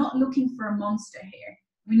 we're not looking for a monster here.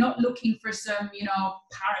 We're not looking for some, you know,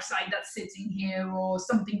 parasite that's sitting here or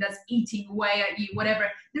something that's eating away at you, whatever.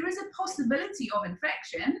 There is a possibility of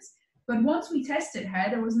infections. But once we tested her,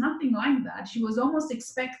 there was nothing like that. She was almost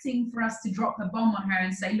expecting for us to drop a bomb on her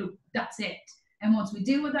and say, look, that's it. And once we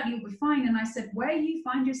deal with that, you'll be fine. And I said, where you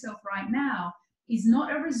find yourself right now is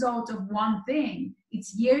not a result of one thing.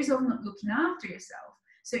 It's years of not looking after yourself.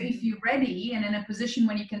 So if you're ready and in a position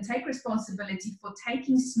when you can take responsibility for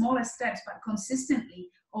taking smaller steps, but consistently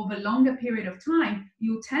over a longer period of time,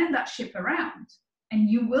 you'll turn that ship around and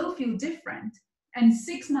you will feel different. And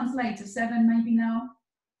 6 months later, 7 maybe now,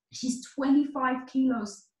 she's 25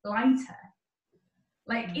 kilos lighter.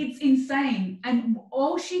 Like, it's insane. And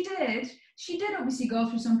all she did obviously go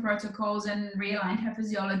through some protocols and realigned her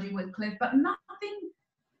physiology with Cliff, but nothing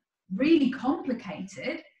really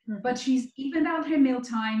complicated. But she's evened out her meal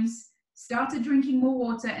times, started drinking more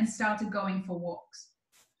water, and started going for walks.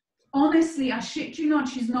 Honestly, I shit you not,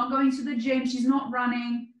 she's not going to the gym, she's not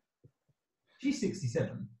running. She's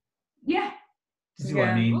 67. Yeah. Do you see what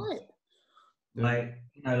I mean? Like,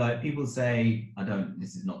 you know, like people say,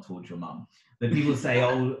 this is not towards your mum, but people say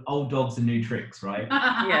old dogs and new tricks, right?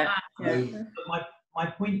 Yeah. So, but my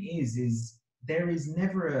point is there is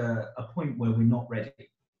never a point where we're not ready.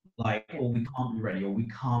 Like, or we can't be ready, or we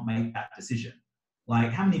can't make that decision.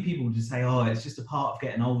 Like, how many people just say, oh, it's just a part of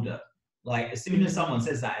getting older? Like, as soon as someone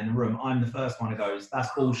says that in the room, I'm the first one who goes, that's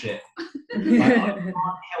bullshit. Like, I can't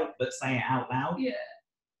help but say it out loud. Yeah.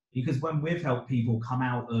 Because when we've helped people come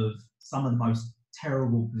out of some of the most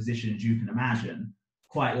terrible positions you can imagine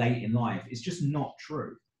quite late in life, it's just not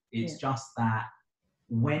true. It's just that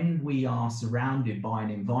when we are surrounded by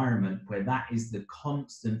an environment where that is the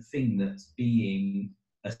constant thing that's being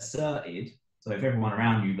asserted, so if everyone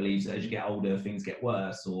around you believes that as you get older things get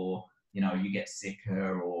worse, or you know, you get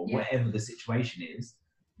sicker, or whatever the situation is,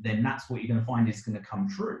 then that's what you're going to find is going to come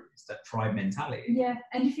true. It's that tribe mentality. Yeah,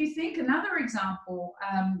 and if you think another example,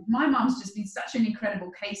 my mom's just been such an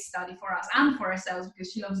incredible case study for us and for ourselves,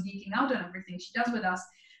 because she loves geeking out on everything she does with us.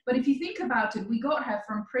 But if you think about it, we got her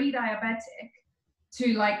from pre-diabetic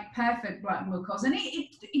to like perfect blood glucose, and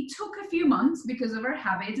it took a few months because of her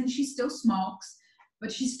habits, and she still smokes,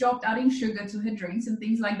 but she stopped adding sugar to her drinks and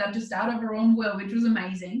things like that just out of her own will, which was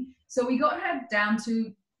amazing. So we got her down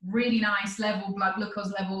to really nice level blood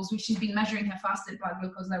glucose levels, which she's been measuring her fasted blood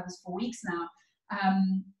glucose levels for weeks now.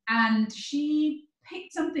 And she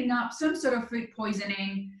picked something up, some sort of food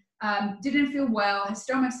poisoning, didn't feel well, her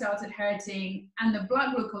stomach started hurting, and the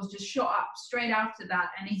blood glucose just shot up straight after that.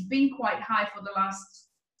 And it's been quite high for the last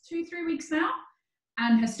 2-3 weeks now.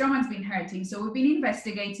 And her stomach's been hurting. So we've been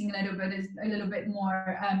investigating a little bit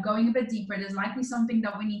more, going a bit deeper. There's likely something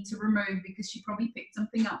that we need to remove because she probably picked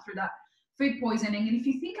something up through that food poisoning. And if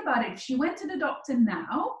you think about it, if she went to the doctor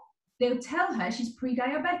now, they'll tell her she's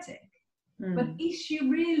pre-diabetic. But is she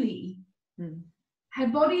really? Her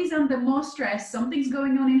body is under more stress, something's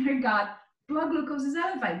going on in her gut, blood glucose is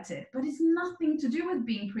elevated, but it's nothing to do with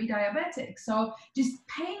being pre-diabetic. So just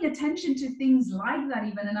paying attention to things like that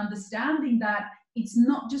even, and understanding that it's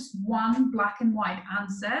not just one black and white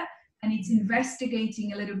answer, and it's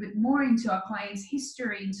investigating a little bit more into our clients'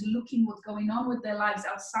 history, into looking what's going on with their lives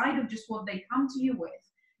outside of just what they come to you with.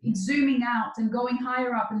 It's zooming out and going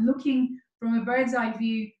higher up and looking from a bird's eye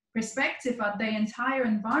view perspective at the entire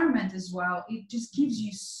environment as well. It just gives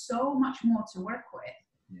you so much more to work with.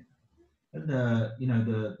 Yeah. And you know,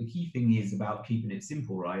 the key thing is about keeping it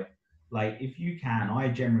simple, right? Like, if you can, I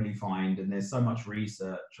generally find, and there's so much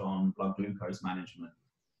research on blood glucose management,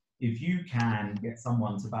 if you can get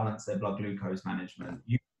someone to balance their blood glucose management,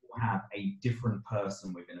 you will have a different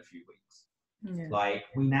person within a few weeks. Yeah. Like,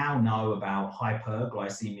 we now know about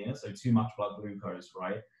hyperglycemia, so too much blood glucose,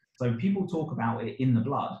 right? So people talk about it in the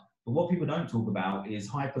blood, but what people don't talk about is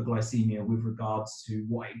hyperglycemia with regards to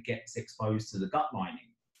what it gets exposed to the gut lining.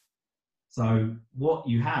 So what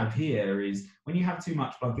you have here is when you have too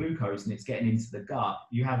much blood glucose and it's getting into the gut,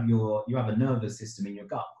 you have a nervous system in your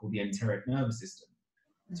gut called the enteric nervous system.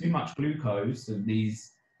 Too much glucose of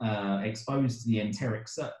these exposed to the enteric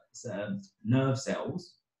nerve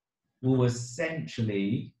cells will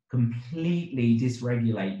essentially completely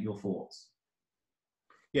dysregulate your thoughts.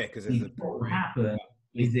 Yeah, because what will happen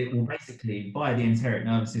is it will basically, via the enteric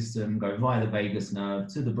nervous system, go via the vagus nerve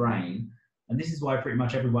to the brain. And this is why pretty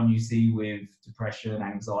much everyone you see with depression,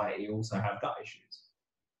 anxiety also have gut issues.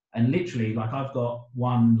 And literally, like, I've got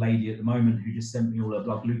one lady at the moment who just sent me all her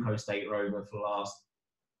blood glucose data over for the last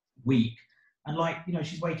week. And, like, you know,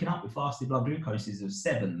 she's waking up with fasted blood glucoses of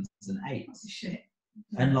 7s and 8s. Shit.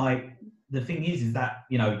 And, like, the thing is that,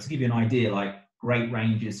 you know, to give you an idea, like, great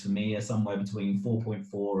ranges for me are somewhere between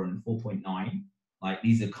 4.4 and 4.9. Like,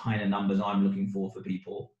 these are kind of numbers I'm looking for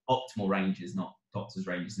people. Optimal ranges, not doctor's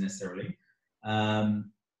ranges necessarily.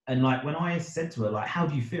 And, like, when I said to her, like, how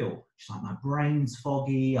do you feel? She's like, my brain's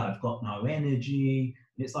foggy, I've got no energy.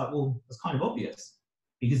 And it's like, well, that's kind of obvious.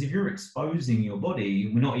 Because if you're exposing your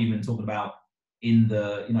body, we're not even talking about in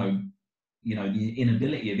the, the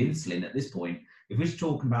inability of insulin at this point. If we're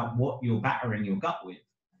talking about what you're battering your gut with,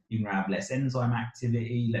 you're going to have less enzyme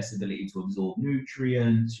activity, less ability to absorb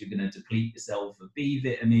nutrients, you're going to deplete yourself of B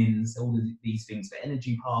vitamins, all of these things for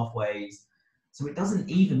energy pathways. So it doesn't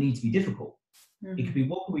even need to be difficult. Mm-hmm. It could be,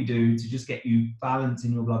 what can we do to just get you balance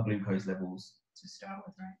in your blood glucose levels to start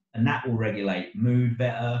with, right? And that will regulate mood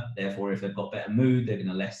better. Therefore, if they've got better mood, they're going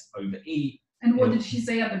to less overeat. And what did she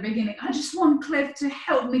say at the beginning? I just want Cliff to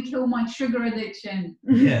help me kill my sugar addiction.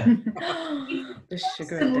 Yeah. The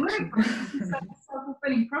sugar addiction. It's like a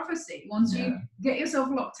self-fulfilling prophecy. Once you get yourself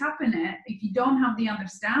locked up in it, if you don't have the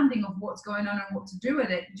understanding of what's going on and what to do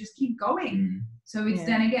with it, you just keep going. Mm. So it's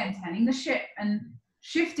then again turning the ship and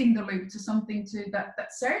shifting the loop to something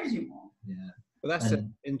that serves you more. Yeah. Well, that's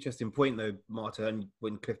an interesting point, though, Marta. And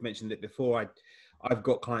when Cliff mentioned it before, I've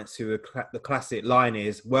got clients who are the classic line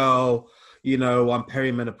is, well, you know, I'm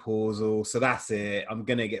perimenopausal, so that's it. I'm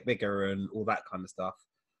going to get bigger and all that kind of stuff.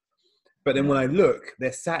 But then when I look,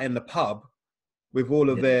 they're sat in the pub with all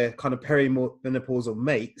of their kind of perimenopausal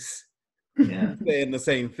mates saying the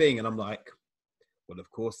same thing. And I'm like, well, of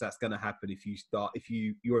course, that's going to happen if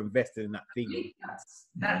you're invested in that thing.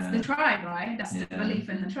 That's the tribe, right? That's the belief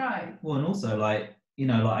in the tribe. Well, and also, like, you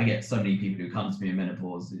know, like, I get so many people who come to me in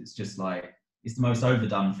menopause. It's just like, it's the most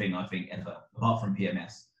overdone thing I think ever, apart from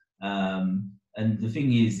PMS. And the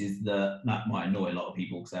thing is that might annoy a lot of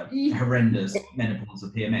people because they have horrendous menopause or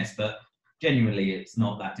PMS, but genuinely it's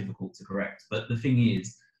not that difficult to correct. But the thing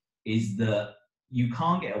is that you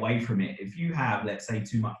can't get away from it. If you have, let's say,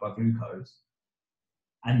 too much blood glucose,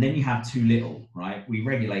 and then you have too little, right? We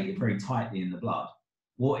regulate it very tightly in the blood.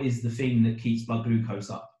 What is the thing that keeps blood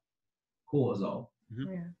glucose up? Cortisol,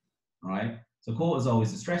 right? So cortisol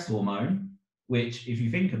is a stress hormone, which, if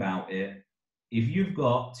you think about it, if you've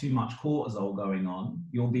got too much cortisol going on,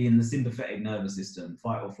 you'll be in the sympathetic nervous system,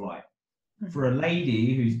 fight or flight. For a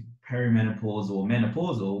lady who's perimenopausal or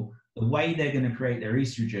menopausal, the way they're going to create their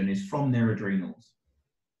estrogen is from their adrenals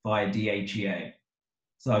via DHEA.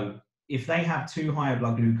 So if they have too high a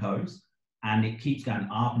blood glucose and it keeps going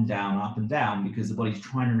up and down because the body's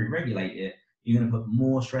trying to re-regulate it, you're going to put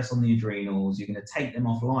more stress on the adrenals, you're going to take them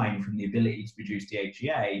offline from the ability to produce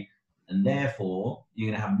DHEA, and therefore you're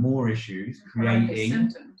going to have more issues creating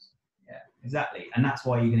symptoms. Yeah, exactly. And that's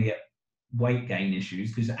why you're going to get weight gain issues,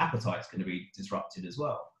 because your appetite's going to be disrupted as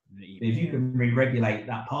well. But if you can re-regulate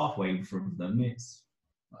that pathway from them, it's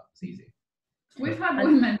easy. We've had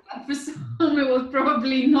women that for some it was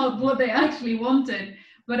probably not what they actually wanted,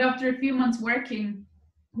 but after a few months working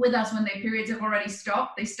with us, when their periods have already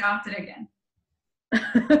stopped, they started again.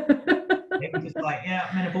 They were just like,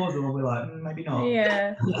 menopausal. We're like, maybe not.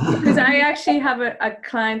 Yeah, because I actually have a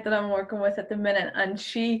client that I'm working with at the minute, and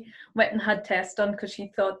she went and had tests done because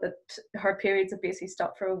she thought that her periods had basically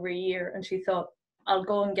stopped for over a year, and she thought, I'll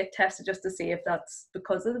go and get tested just to see if that's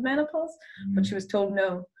because of the menopause. But she was told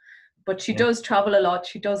no. But she does travel a lot.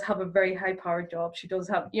 She does have a very high-powered job. She does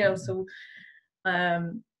have,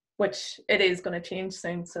 which it is going to change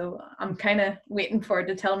soon. So I'm kind of waiting for her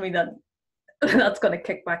to tell me that that's going to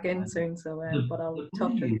kick back in soon. So, but I'll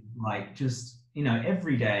talk to her. Like, just,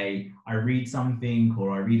 every day I read something, or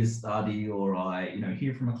I read a study, or I,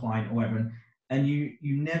 hear from a client or whatever, and you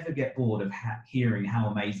never get bored of hearing how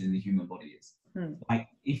amazing the human body is. Like,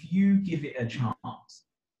 if you give it a chance,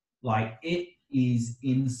 like, it is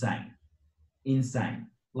insane.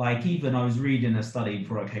 Like, even I was reading a study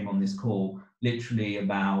before I came on this call, literally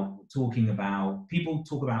talking about people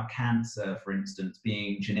talk about cancer, for instance,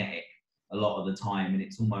 being genetic a lot of the time, and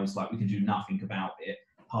it's almost like we can do nothing about it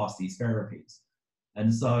past these therapies.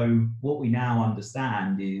 And so what we now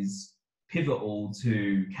understand is pivotal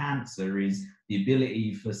to cancer is the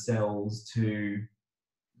ability for cells to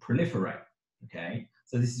proliferate. Okay,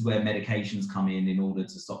 so this is where medications come in order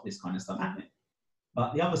to stop this kind of stuff happening.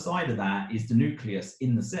 But the other side of that is the nucleus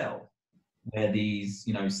in the cell, where these,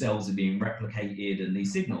 cells are being replicated and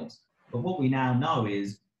these signals. But what we now know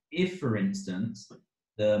is, if, for instance,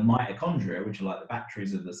 the mitochondria, which are like the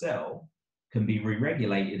batteries of the cell, can be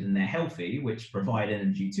re-regulated and they're healthy, which provide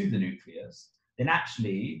energy to the nucleus, then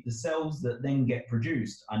actually the cells that then get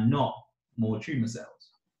produced are not more tumor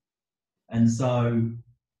cells. And so,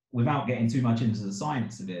 without getting too much into the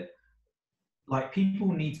science of it, like, people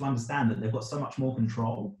need to understand that they've got so much more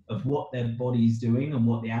control of what their body's doing and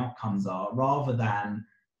what the outcomes are, rather than,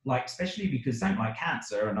 like, especially because something like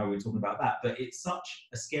cancer, I know we're talking about that, but it's such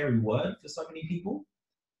a scary word for so many people.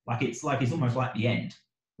 It's almost like the end.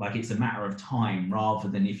 Like, it's a matter of time rather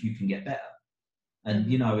than if you can get better. And,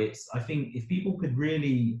 I think if people could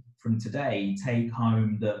really, from today, take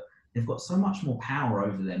home that they've got so much more power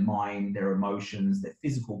over their mind, their emotions, their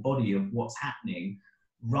physical body of what's happening,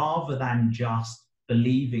 rather than just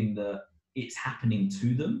believing that it's happening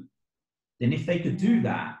to them, then if they could do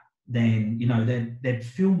that, then, they'd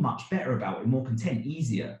feel much better about it, more content,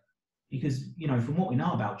 easier. Because, from what we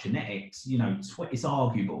know about genetics, it's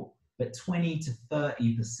arguable, but 20 to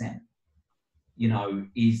 30%,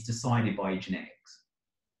 is decided by genetics.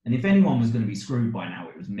 And if anyone was going to be screwed by now,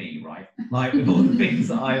 it was me, right? Like, with all the things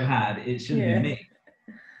that I've had, it shouldn't be me.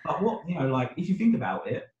 But what, if you think about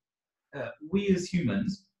it, we as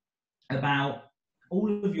humans, about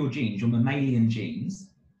all of your genes, your mammalian genes,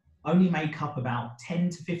 only make up about 10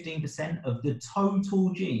 to 15% of the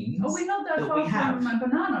total genes. Oh, we're not that far from a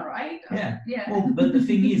banana, right? Yeah. Well, but the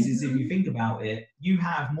thing is if you think about it, you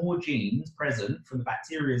have more genes present from the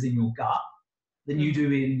bacteria in your gut than you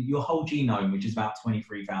do in your whole genome, which is about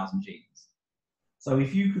 23,000 genes. So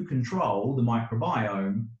if you could control the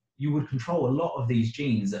microbiome, you would control a lot of these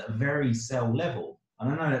genes at a very cell level.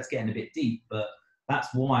 And I know that's getting a bit deep, but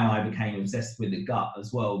that's why I became obsessed with the gut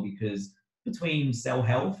as well, because between cell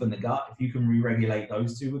health and the gut, if you can re-regulate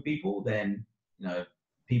those two with people, then,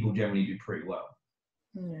 people generally do pretty well.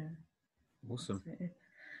 Yeah. Awesome. Oh,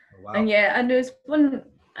 wow. And there's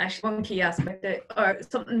one key aspect or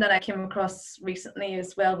something that I came across recently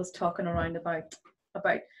as well, was talking around about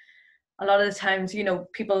a lot of the times,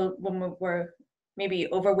 people, when we're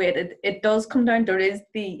maybe overweight, it does come down, there is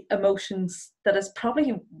the emotions that is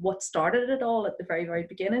probably what started it all at the very, very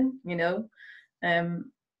beginning.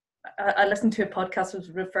 I listened to a podcast that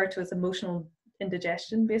was referred to as emotional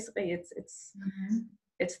indigestion. Basically, it's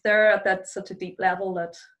there at that such a deep level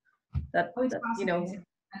that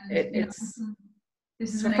it's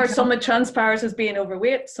for some it transpires as being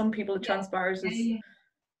overweight. Some people it transpires as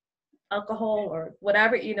alcohol or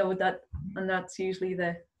whatever, and that's usually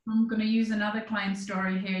the. I'm going to use another client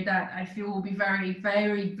story here that I feel will be very,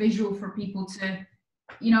 very visual for people to,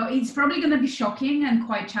 it's probably going to be shocking and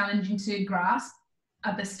quite challenging to grasp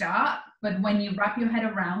at the start. But when you wrap your head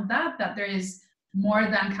around that there is more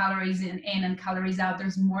than calories in and calories out,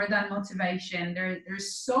 there's more than motivation.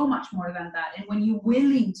 There's so much more than that. And when you're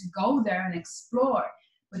willing to go there and explore,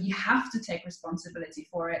 but you have to take responsibility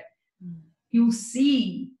for it, you'll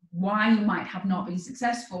see why you might have not been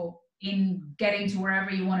successful in getting to wherever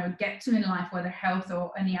you want to get to in life, whether health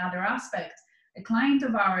or any other aspect. A client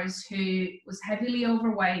of ours who was heavily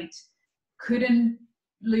overweight, couldn't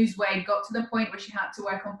lose weight, got to the point where she had to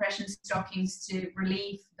wear compression stockings to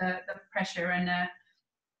relieve the pressure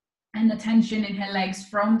and the tension in her legs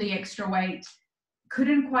from the extra weight,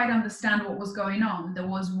 couldn't quite understand what was going on. There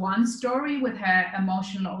was one story with her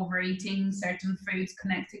emotional overeating certain foods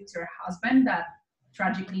connected to her husband that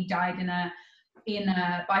tragically died in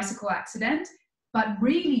a bicycle accident. But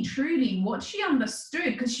really, truly, what she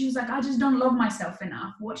understood, because she was like, I just don't love myself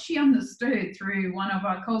enough. What she understood through one of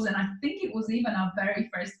our calls, and I think it was even our very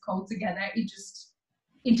first call together, it just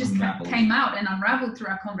came out and unraveled through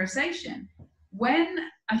our conversation. When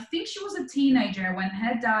I think she was a teenager, when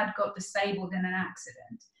her dad got disabled in an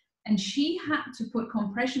accident, and she had to put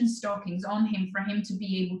compression stockings on him for him to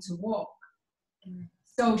be able to walk.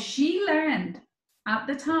 So she learned at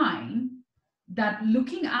the time that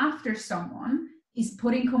looking after someone is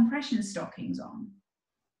putting compression stockings on.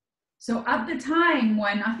 So at the time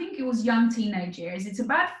when I think it was young teenage years, it's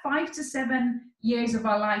about 5 to 7 years of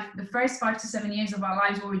our life, the first 5 to 7 years of our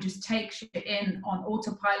lives where we just take shit in on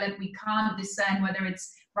autopilot. We can't discern whether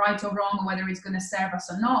it's right or wrong or whether it's going to serve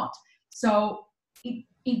us or not. So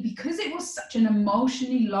because it was such an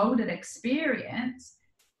emotionally loaded experience,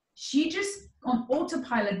 she just on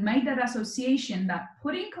autopilot made that association that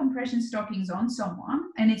putting compression stockings on someone,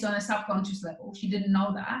 and it's on a subconscious level, she didn't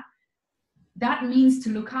know that means to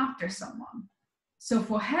look after someone. So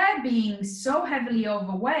for her being so heavily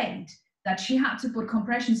overweight that she had to put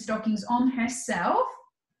compression stockings on herself,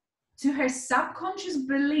 to her subconscious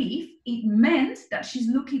belief, it meant that she's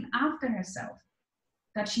looking after herself,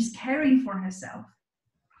 that she's caring for herself.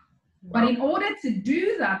 Wow. But in order to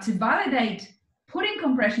do that, to validate putting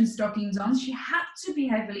compression stockings on, she had to be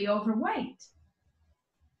heavily overweight.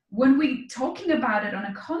 When we're talking about it on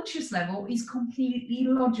a conscious level, it's completely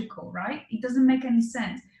illogical, right? It doesn't make any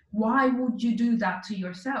sense. Why would you do that to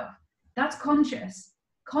yourself? That's conscious.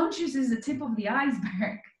 Conscious is the tip of the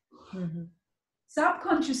iceberg. Mm-hmm.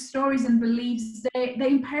 Subconscious stories and beliefs, they're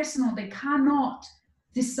impersonal. They cannot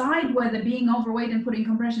decide whether being overweight and putting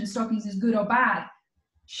compression stockings is good or bad.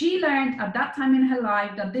 She learned at that time in her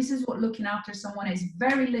life that this is what looking after someone is,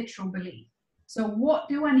 very literal belief. So what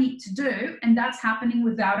do I need to do? And that's happening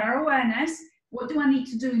without our awareness. What do I need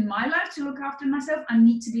to do in my life to look after myself? I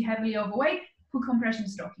need to be heavily overweight, put compression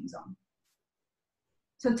stockings on.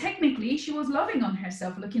 So technically, she was loving on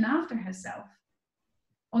herself, looking after herself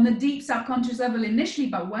on a deep subconscious level initially.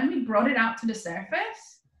 But when we brought it out to the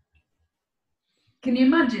surface, can you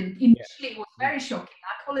imagine? Initially, it was very shocking.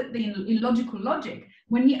 I call it the illogical logic.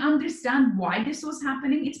 When you understand why this was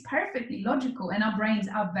happening, it's perfectly logical. And our brains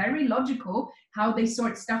are very logical, how they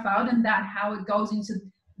sort stuff out, and that how it goes into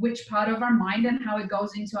which part of our mind and how it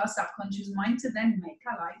goes into our subconscious mind to then make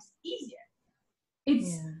our lives easier.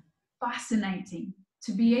 It's fascinating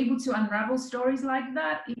to be able to unravel stories like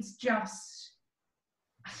that. It's just,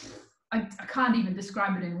 I can't even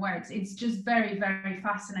describe it in words. It's just very, very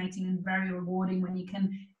fascinating and very rewarding when you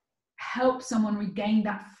can help someone regain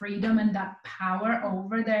that freedom and that power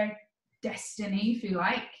over their destiny, if you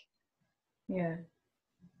like. Yeah.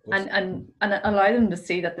 And allow them to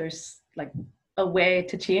see that there's like a way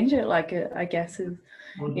to change it, like I guess is,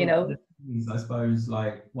 you know. I suppose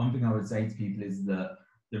like one thing I would say to people is that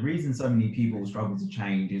the reason so many people struggle to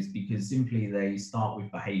change is because simply they start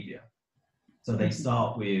with behavior. So they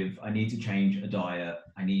start with, I need to change a diet,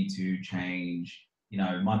 I need to change, you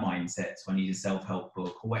know, my mindset, so I need a self-help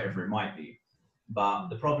book or whatever it might be. But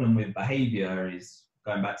the problem with behavior is,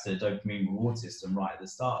 going back to the dopamine reward system right at the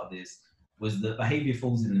start of this, was that behavior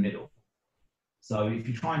falls in the middle. So if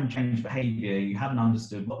you try and change behavior, you haven't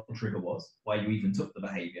understood what the trigger was, why you even took the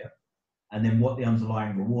behavior, and then what the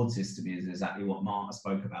underlying reward system is exactly what Marta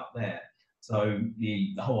spoke about there. So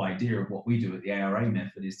the whole idea of what we do at the ARA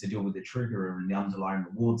method is to deal with the trigger and the underlying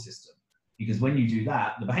reward system. Because when you do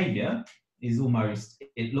that, the behavior is almost,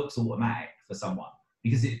 it looks automatic for someone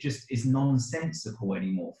because it just is nonsensical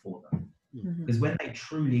anymore for them. Mm-hmm. Because when they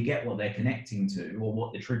truly get what they're connecting to, or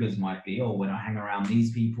what the triggers might be, or when I hang around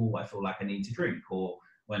these people, I feel like I need to drink, or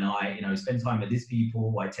when I, you know, spend time with these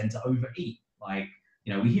people, I tend to overeat. Like,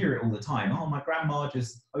 you know, we hear it all the time. Oh, my grandma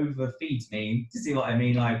just overfeeds me. Do you see what I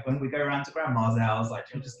mean? Like when we go around to grandma's house, like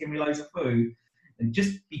she'll just give me loads of food, and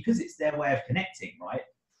just because it's their way of connecting, right?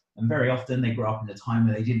 And very often they grow up in a time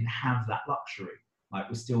where they didn't have that luxury. Like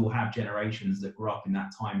we still have generations that grew up in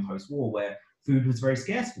that time post-war where food was very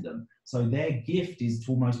scarce for them. So their gift is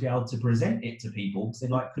to almost be able to present it to people because they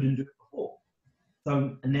like couldn't do it before.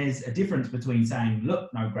 So, and there's a difference between saying,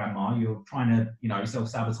 look, no, grandma, you're trying to, you know,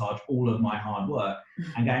 self-sabotage all of my hard work,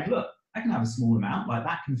 and going, look, I can have a small amount, like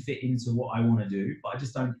that can fit into what I want to do, but I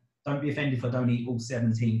just don't be offended if I don't eat all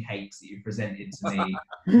 17 cakes that you presented to me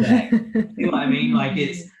today. You know what I mean? Like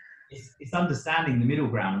it's understanding the middle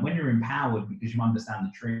ground. And when you're empowered because you understand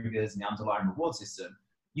the triggers and the underlying reward system,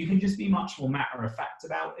 you can just be much more matter of fact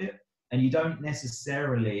about it. And you don't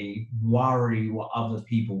necessarily worry what other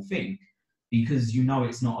people think because you know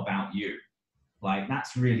it's not about you. Like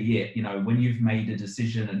that's really it. You know, when you've made a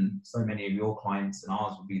decision, and so many of your clients and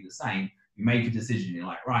ours will be the same, you make a decision, you're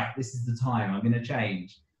like, right, this is the time, I'm going to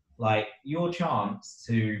change. Like your chance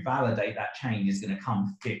to validate that change is going to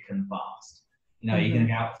come thick and fast. You know, you're going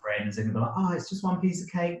to go out with friends and you'll be like, oh, it's just one piece of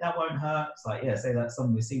cake, that won't hurt. It's like, yeah, say that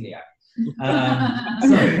song with celiac. So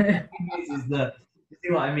the thing is that, you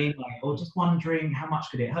see what I mean? Like, or just one drink, how much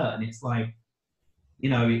could it hurt? And it's like, you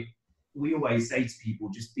know, we always say to people,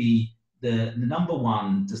 just be the number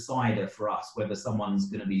one decider for us whether someone's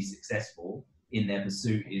going to be successful in their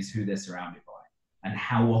pursuit is who they're surrounded by and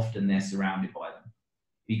how often they're surrounded by them.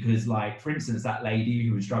 Because, like, for instance, that lady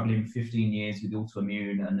who was struggling for 15 years with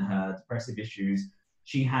autoimmune and her depressive issues,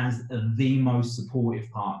 she has the most supportive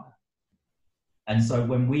partner. And so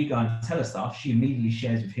when we go and tell her stuff, she immediately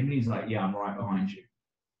shares with him, and he's like, yeah, I'm right behind you.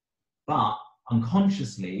 But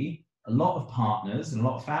unconsciously, a lot of partners and a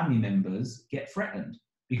lot of family members get threatened,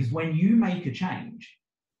 because when you make a change,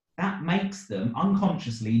 that makes them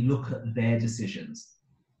unconsciously look at their decisions.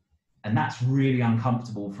 And that's really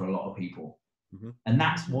uncomfortable for a lot of people. Mm-hmm. And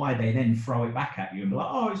that's why they then throw it back at you and be like,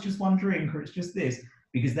 oh, it's just one drink, or it's just this,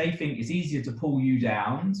 because they think it's easier to pull you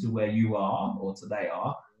down to where you are or to they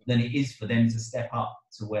are than it is for them to step up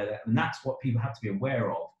to where they're. And that's what people have to be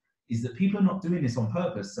aware of, is that people are not doing this on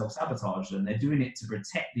purpose, self-sabotage, and they're doing it to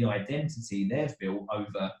protect the identity they've built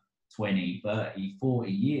over 20, 30,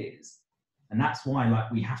 40 years. And that's why, like,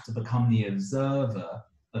 we have to become the observer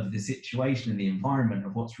of the situation and the environment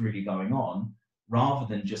of what's really going on, rather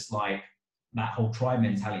than just like that whole tribe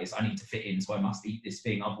mentality is, I need to fit in, so I must eat this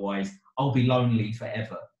thing, otherwise I'll be lonely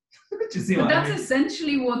forever. Do you see what that's I mean?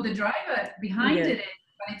 Essentially what the driver behind it is.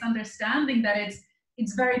 But it's understanding that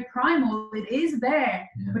it's very primal, it is there,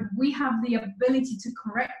 but we have the ability to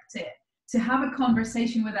correct it, to have a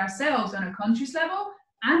conversation with ourselves on a conscious level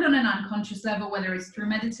and on an unconscious level, whether it's through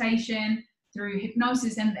meditation, through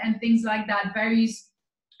hypnosis and things like that, various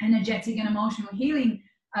energetic and emotional healing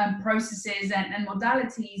processes and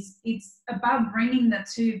modalities. It's about bringing the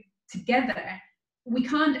two together. We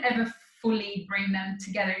can't ever fully bring them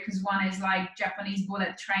together, because one is like Japanese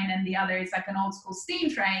bullet train and the other is like an old school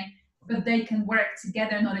steam train, but they can work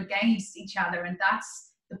together, not against each other. And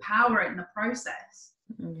that's the power in the process.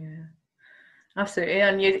 Yeah, absolutely.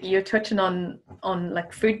 And you're touching on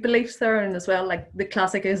like food beliefs there, and as well, like the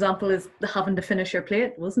classic example is having to finish your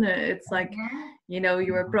plate, wasn't it? It's like, you know,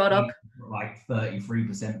 you were brought up like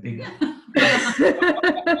 33% bigger.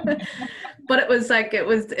 But it was like, it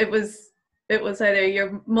was either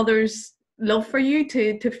your mother's love for you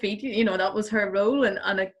to feed you, you know, that was her role,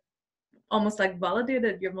 and it almost like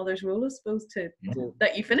validated your mother's role, I suppose,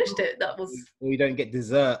 that you finished it. That was. Well, you don't get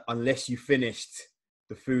dessert unless you finished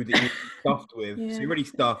the food that you're stuffed with. So you're already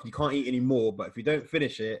stuffed, you can't eat any more, but if you don't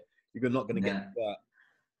finish it, you're not going to get dessert.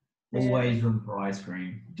 Always room for ice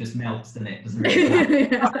cream. Just melts, doesn't it? Doesn't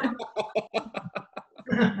it?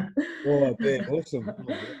 Oh, awesome.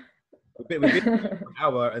 We've been an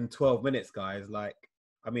hour and 12 minutes, guys. Like,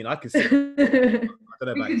 I mean, I could sit. I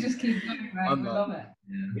don't know. We could just keep going, right? We love it.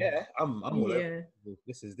 Yeah, I'm all over.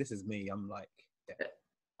 This is me. I'm like,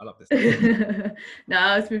 I love this.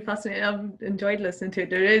 No, it's been fascinating. I've enjoyed listening to it.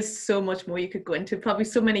 There is so much more you could go into. Probably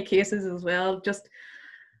so many cases as well. Just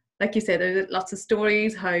like you said, there's lots of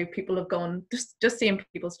stories how people have gone. Just seeing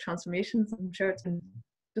people's transformations. I'm sure it's been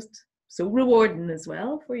just so rewarding as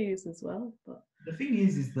well for you as well. But the thing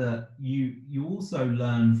is that you also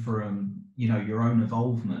learn from, you know, your own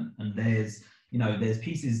involvement, and there's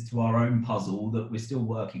pieces to our own puzzle that we're still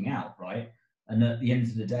working out, right? And at the end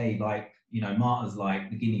of the day, like, you know, Marta's like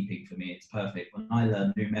the guinea pig for me. It's perfect. When I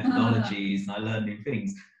learn new methodologies and I learn new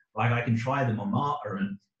things, like I can try them on Marta.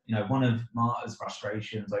 And, you know, one of Marta's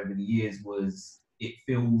frustrations over the years was it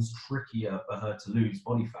feels trickier for her to lose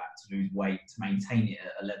body fat, to lose weight, to maintain it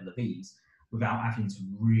at a level of ease without having to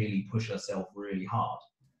really push herself really hard.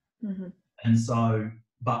 Mm-hmm. And so,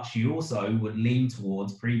 but she also would lean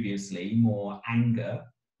towards previously more anger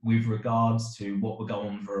with regards to what would go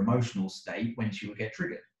on for emotional state when she would get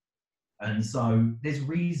triggered. And so there's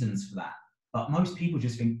reasons for that. But most people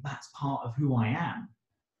just think that's part of who I am.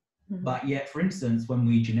 Mm-hmm. But yet, for instance, when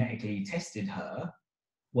we genetically tested her,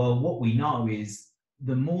 well, what we know is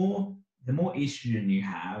the more estrogen you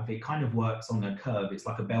have, it kind of works on a curve. It's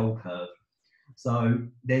like a bell curve. So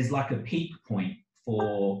there's like a peak point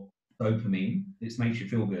for dopamine. This makes you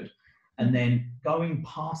feel good. And then going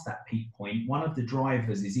past that peak point, one of the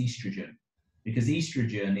drivers is estrogen, because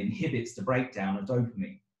estrogen inhibits the breakdown of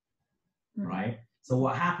dopamine, right? So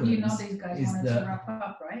what happens? You know, these guys wanted to wrap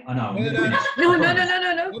up, right? I know.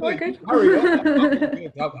 No. We're good.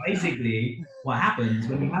 Basically, what happens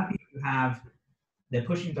when you have people who they're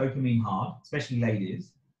pushing dopamine hard, especially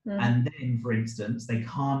ladies, and then, for instance, they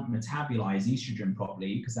can't metabolize estrogen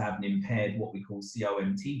properly because they have an impaired what we call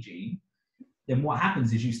COMT gene, then what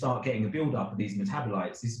happens is you start getting a buildup of these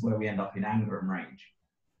metabolites. This is where we end up in anger and rage.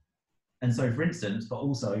 And so, for instance, but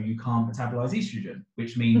also you can't metabolize estrogen,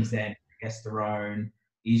 which means then progesterone,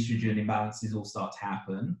 estrogen imbalances all start to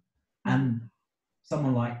happen. And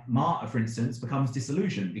someone like Marta, for instance, becomes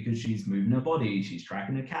disillusioned because she's moving her body, she's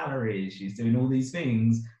tracking her calories, she's doing all these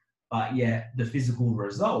things, but yet the physical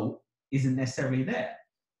result isn't necessarily there.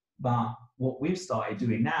 But what we've started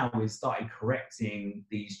doing now is started correcting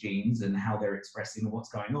these genes and how they're expressing and what's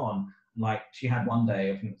going on. Like she had one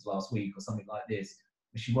day, I think it was last week or something like this,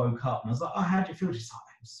 where she woke up and I was like, oh, how do you feel? She's like,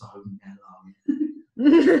 I'm so mellow.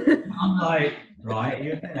 I'm like, right,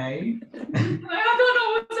 you okay? I don't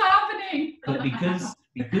know what's happening. But because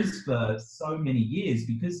for so many years,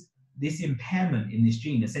 because this impairment in this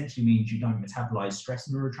gene essentially means you don't metabolize stress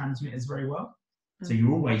neurotransmitters very well. So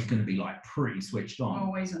you're always going to be like pretty switched on.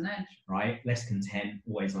 Always on edge. Right? Less content,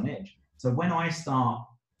 always on edge. So when I start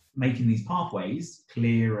making these pathways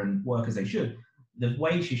clear and work as they should, the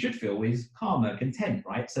way she should feel is calmer, content,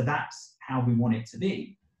 right? So that's how we want it to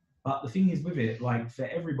be. But the thing is with it, like for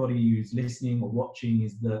everybody who's listening or watching,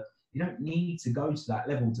 is that you don't need to go to that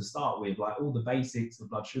level to start with. Like all the basics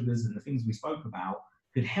of blood sugars and the things we spoke about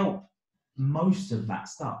could help most of that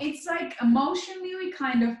stuff. It's like emotionally we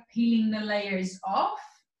kind of peeling the layers off.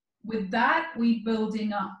 With that, we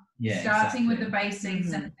building up. Yeah, starting exactly. with the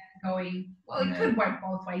basics and then going, well, it could work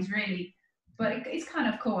both ways really. But it's kind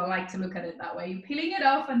of cool. I like to look at it that way. You're peeling it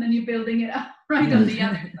off and then you're building it up right on the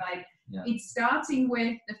other side. Yeah. It's starting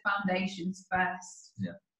with the foundations first.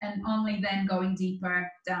 Yeah. And only then going deeper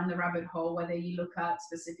down the rabbit hole, whether you look at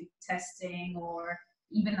specific testing or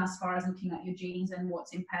even as far as looking at your genes and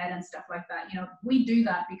what's impaired and stuff like that. You know, we do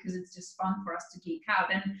that because it's just fun for us to geek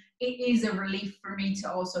out. And it is a relief for me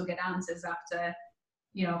to also get answers after,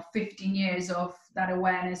 15 years of that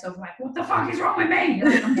awareness of like, what the fuck is wrong with me?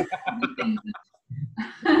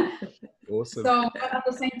 Awesome. So but at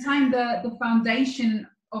the same time, the foundation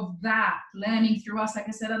of that learning through us, like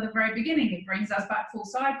I said at the very beginning, it brings us back full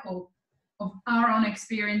cycle of our own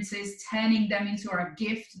experiences, turning them into our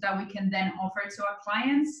gift that we can then offer to our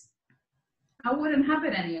clients. I wouldn't have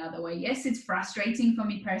it any other way. Yes, it's frustrating for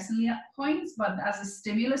me personally at points, but as a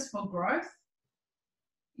stimulus for growth,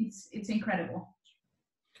 it's incredible.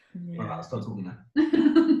 Yeah. I'll start talking now.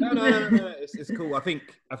 No. It's cool. I think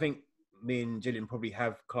me and Gillian probably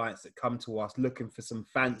have clients that come to us looking for some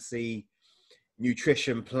fancy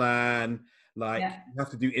nutrition plan. Like you have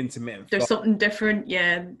to do intermittent. There's something different.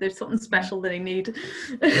 Yeah, there's something special that they need.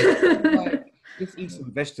 Like, just eat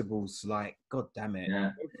some vegetables. Like, God damn it.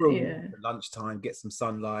 Yeah. Go for lunchtime, get some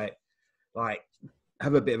sunlight. Like,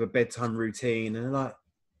 have a bit of a bedtime routine. And they're like,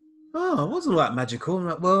 oh, it wasn't that magical. I'm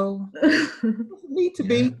like, well, it doesn't need to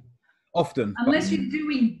be often. Unless you're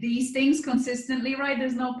doing these things consistently, right?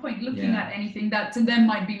 There's no point looking at anything that to them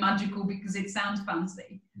might be magical because it sounds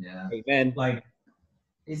fancy. Yeah. Amen. Like,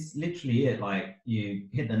 it's literally it. Like, you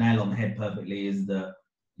hit the nail on the head perfectly, is that,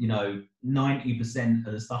 90%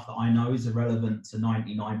 of the stuff that I know is irrelevant to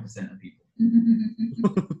 99% of people. You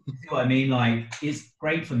see what I mean? Like, it's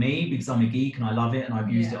great for me because I'm a geek and I love it and I've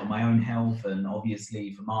used it on my own health, and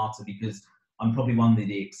obviously for Marta because I'm probably one of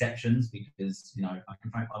the exceptions because, I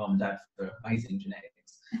can thank my mum and dad for amazing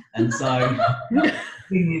genetics. And so the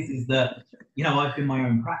thing is that, I've been my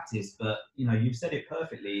own practice, but, you've said it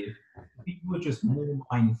perfectly. If people were just more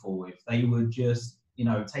mindful, if they were just,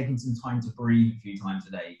 taking some time to breathe a few times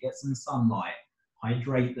a day, get some sunlight,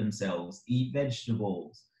 hydrate themselves, eat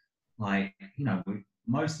vegetables, like,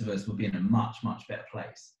 most of us would be in a much, much better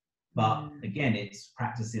place. But again, it's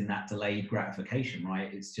practicing that delayed gratification,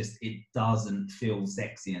 right? It's just, it doesn't feel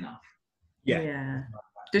sexy enough. Yeah.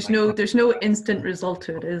 There's no instant result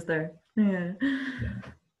to it, is there? Yeah.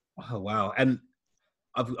 Oh, wow. And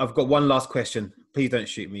I've got one last question. Please don't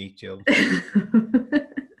shoot me, Jill.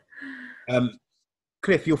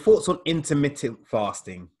 Cliff, your thoughts on intermittent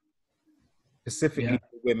fasting, specifically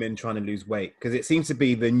for women trying to lose weight? Because it seems to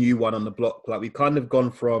be the new one on the block. Like, we've kind of gone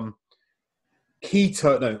from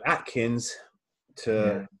Atkins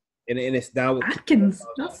to in it's now Atkins.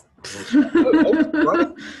 That's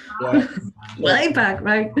way back,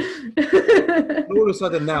 right? All of a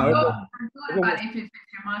sudden now, about if it's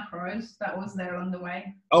your macros, that was there on the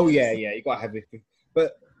way. Oh yeah, you gotta have it.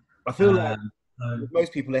 But I feel like with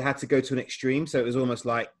most people, they had to go to an extreme, so it was almost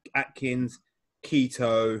like Atkins,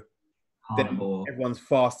 keto, carnivore. Then everyone's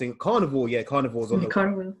fasting. Carnivore's on the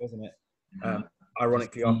carnivore, isn't it?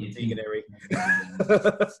 Ironically, after veganary.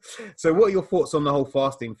 So what are your thoughts on the whole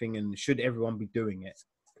fasting thing, and should everyone be doing it?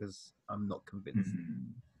 Because I'm not convinced.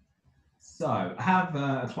 So I have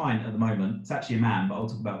a client at the moment. It's actually a man, but I'll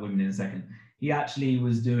talk about women in a second. He actually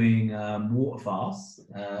was doing water fasts,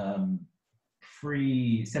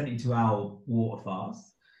 free 72-hour water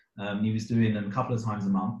fasts. He was doing them a couple of times a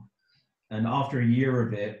month. And after a year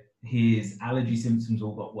of it, his allergy symptoms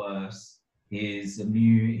all got worse. His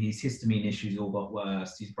histamine issues all got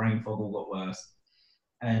worse. His brain fog all got worse.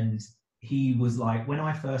 And he was like, when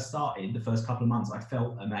I first started, the first couple of months, I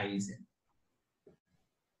felt amazing.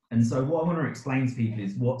 And so what I want to explain to people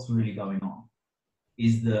is what's really going on.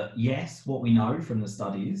 Is that, yes, what we know from the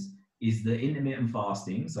studies is that intermittent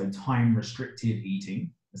fasting, so time-restricted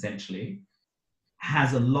eating, essentially,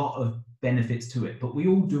 has a lot of benefits to it, but we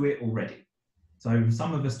all do it already. So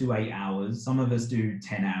some of us do 8 hours, some of us do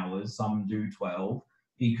 10 hours, some do 12,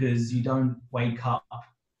 because you don't wake up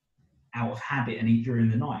out of habit and eat during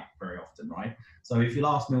the night very often, right? So if your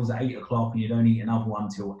last meal's at 8 o'clock and you don't eat another one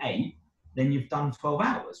till 8, then you've done 12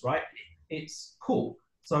 hours, right? It's cool.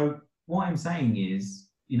 So what I'm saying is,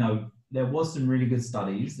 you know, there was some really good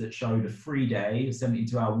studies that showed a 3-day,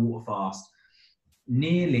 72-hour water fast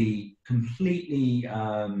nearly completely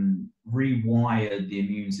rewired the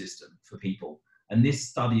immune system for people. And this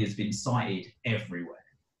study has been cited everywhere,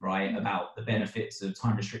 right? About the benefits of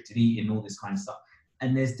time-restricted eating, all this kind of stuff.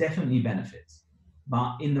 And there's definitely benefits.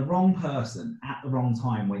 But in the wrong person, at the wrong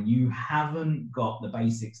time, when you haven't got the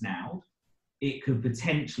basics nailed, it could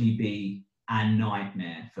potentially be a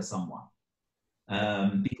nightmare for someone.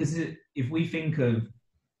 Because if we think of,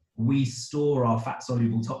 we store our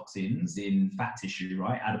fat-soluble toxins in fat tissue,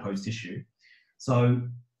 right? Adipose tissue. So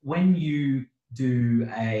when you do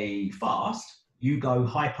a fast, you go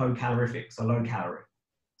hypocalorific, so low calorie.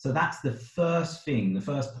 So that's the first thing, the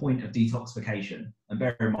first point of detoxification. And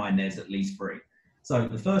bear in mind, there's at least 3. So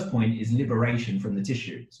the first point is liberation from the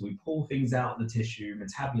tissue. So we pull things out of the tissue,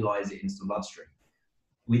 metabolize it into the bloodstream.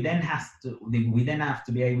 We then have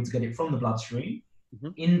to be able to get it from the bloodstream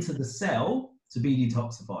into the cell to be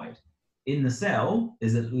detoxified. In the cell,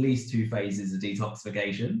 there's at least 2 phases of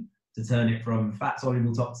detoxification to turn it from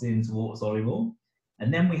fat-soluble toxin to water-soluble.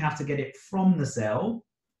 And then we have to get it from the cell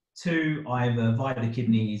to either via the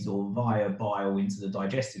kidneys or via bile into the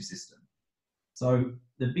digestive system. So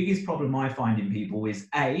the biggest problem I find in people is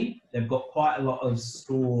they've got quite a lot of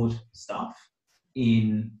stored stuff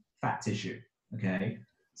in fat tissue, okay?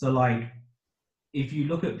 So like, if you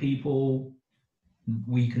look at people,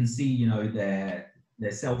 we can see, you know, their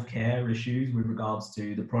self-care issues with regards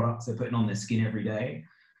to the products they're putting on their skin every day.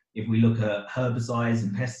 If we look at herbicides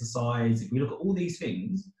and pesticides, if we look at all these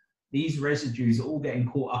things, these residues are all getting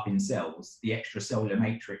caught up in cells, the extracellular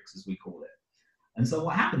matrix, as we call it. And so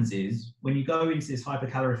what happens is, when you go into this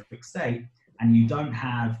hypercalorific state and you don't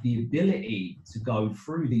have the ability to go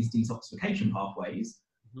through these detoxification pathways,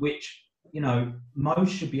 which, you know,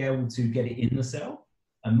 most should be able to get it in the cell,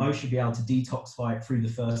 and most should be able to detoxify it through the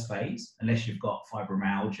first phase, unless you've got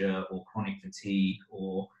fibromyalgia or chronic fatigue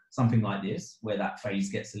or something like this, where that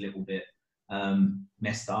phase gets a little bit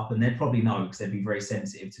messed up. And they'd probably know, because they'd be very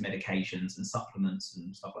sensitive to medications and supplements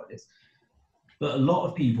and stuff like this. But a lot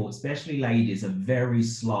of people, especially ladies, are very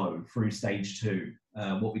slow through stage 2,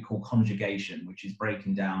 what we call conjugation, which is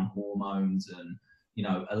breaking down hormones and, you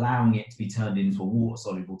know, allowing it to be turned into a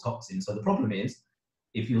water-soluble toxin. So the problem is,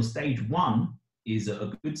 if your stage 1 is at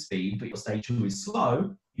a good speed, but your stage 2 is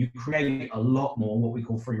slow, you create a lot more what we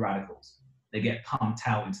call free radicals. They get pumped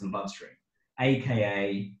out into the bloodstream,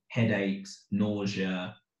 aka headaches,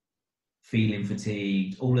 nausea, feeling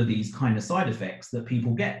fatigued, all of these kind of side effects that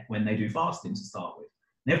people get when they do fasting to start with.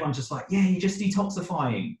 And everyone's just like, yeah, you're just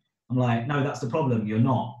detoxifying. I'm like, no, that's the problem, you're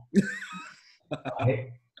not.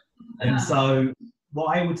 Right? And so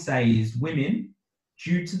what I would say is, women,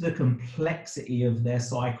 due to the complexity of their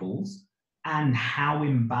cycles and how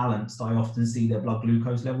imbalanced I often see their blood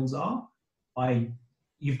glucose levels are,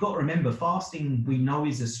 you've got to remember, fasting, we know,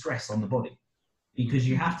 is a stress on the body, because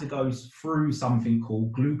you have to go through something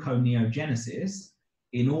called gluconeogenesis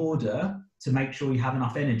in order to make sure you have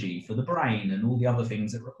enough energy for the brain and all the other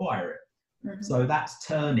things that require it. So that's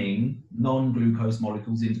turning non-glucose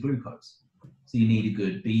molecules into glucose. So you need a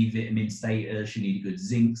good B vitamin status, you need a good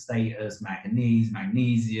zinc status, manganese,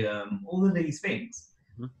 magnesium, all of these things.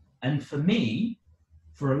 And for me,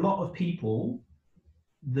 for a lot of people,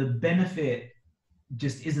 the benefit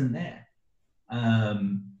just isn't there.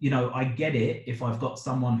 You know, I get it if I've got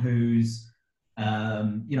someone who's,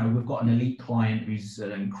 you know, we've got an elite client who's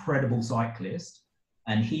an incredible cyclist,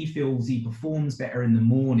 and he feels he performs better in the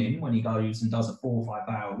morning when he goes and does a 4 or 5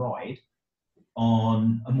 hour ride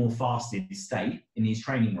on a more fasted state in his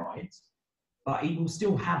training rides, but he will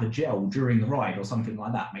still have a gel during the ride or something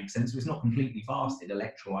like that. Makes sense. So it's not completely fasted,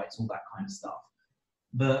 electrolytes, all that kind of stuff.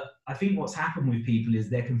 But I think what's happened with people is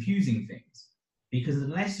they're confusing things, because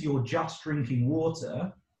unless you're just drinking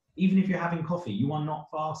water, even if you're having coffee, you are not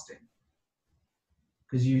fasting,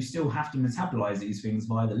 because you still have to metabolize these things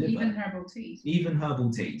via the liver. Even herbal teas. Even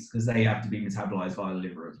herbal teas, because they have to be metabolized via the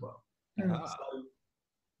liver as well. So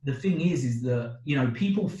the thing is that, you know,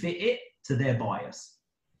 people fit it to their bias.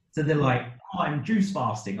 So they're like, oh, I'm juice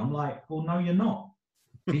fasting. I'm like, well, no, you're not.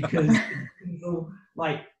 because people,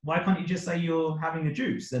 like, why can't you just say you're having a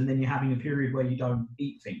juice and then you're having a period where you don't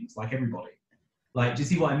eat things like everybody? Like, do you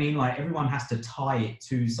see what I mean? Like, everyone has to tie it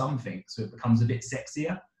to something so it becomes a bit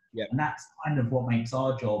sexier. Yeah. And that's kind of what makes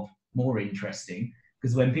our job more interesting,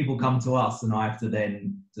 because when people come to us and I have to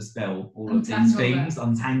then dispel all of these things,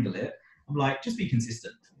 untangle it, I'm like, just be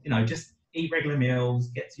consistent. You know, just eat regular meals,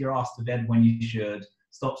 get your ass to bed when you should,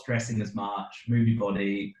 stop stressing as much, move your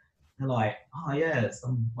body. They're like, oh yeah,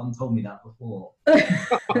 someone told me that before. That's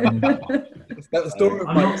the story of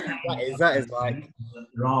I'm my not saying that is like,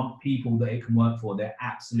 there aren't people that it can work for. There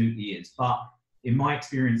absolutely is. But in my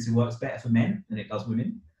experience, it works better for men than it does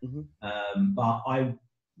women. But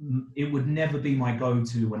it would never be my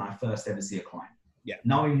go-to when I first ever see a client. Yeah.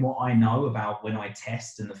 Knowing what I know about when I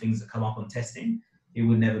test and the things that come up on testing, it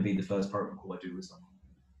would never be the first protocol I do with someone.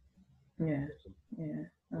 Yeah,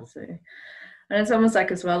 absolutely. And it's almost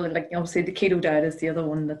like as well, like obviously the keto diet is the other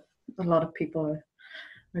one that a lot of people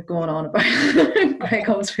are going on about. Greg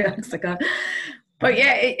always reacts like that. But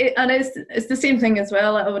yeah, and it's the same thing as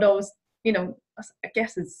well. I would always, you know, I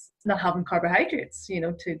guess it's not having carbohydrates, you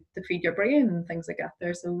know, to feed your brain and things like that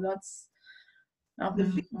there. So that's,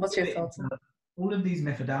 what's your thoughts on that? All of these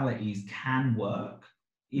methodologies can work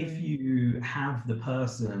if you have the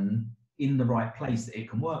person in the right place that it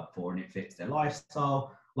can work for and it fits their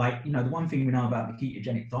lifestyle. Like, you know, the one thing we know about the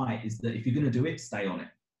ketogenic diet is that if you're going to do it, stay on it.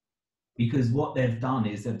 Because what they've done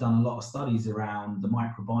is they've done a lot of studies around the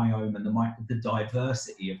microbiome and the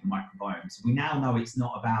diversity of the microbiome. So we now know it's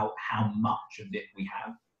not about how much of it we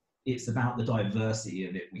have, it's about the diversity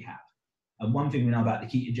of it we have. And one thing we know about the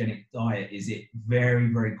ketogenic diet is it very,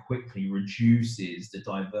 very quickly reduces the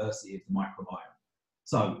diversity of the microbiome.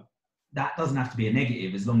 So that doesn't have to be a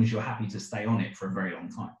negative as long as you're happy to stay on it for a very long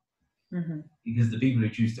time. Because the people who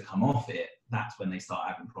choose to come off it, that's when they start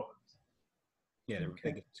having problems. Yeah,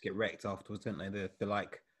 they just get wrecked afterwards, don't they? They're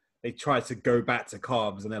like, they try to go back to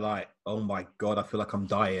carbs and they're like, oh my God, I feel like I'm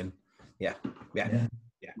dying. Yeah.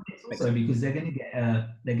 It's also because they're going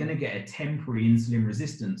to get a temporary insulin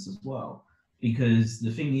resistance as well. Because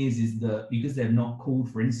the thing is that because they're not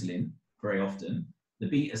called for insulin very often, the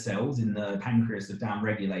beta cells in the pancreas are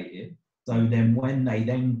downregulated. So then when they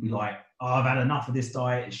then be like, oh, I've had enough of this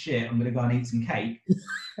diet, it's shit, I'm going to go and eat some cake,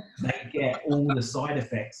 they get all the side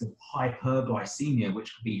effects of hyperglycemia,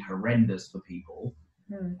 which could be horrendous for people.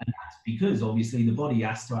 And that's because obviously the body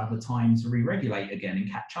has to have a time to re-regulate again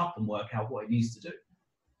and catch up and work out what it needs to do.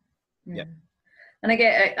 Yeah. And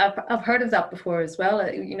I've heard of that before as well.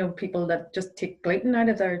 You know, people that just take gluten out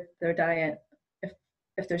of their diet,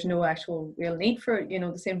 if there's no actual real need for it, you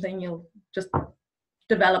know, the same thing, you'll just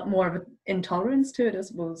develop more of an intolerance to it, I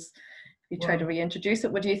suppose. If you try to reintroduce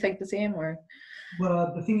it, would you think the same? Or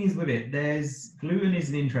well, the thing is with it, gluten is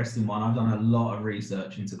an interesting one. I've done a lot of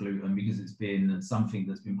research into gluten because it's been something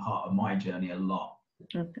that's been part of my journey a lot.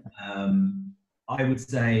 I would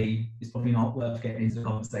say it's probably not worth getting into the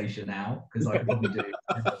conversation now because I could probably do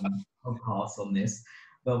podcasts on this.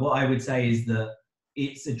 But what I would say is that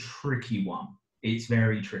it's a tricky one. It's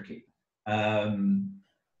very tricky.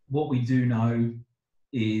 What we do know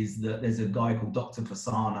is that there's a guy called Dr.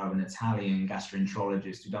 Fasano, an Italian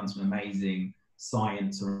gastroenterologist, who done some amazing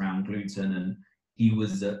science around gluten, and he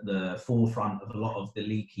was at the forefront of a lot of the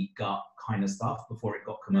leaky gut kind of stuff before it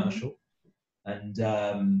got commercial. And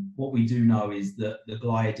what we do know is that the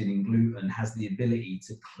gliadin in gluten has the ability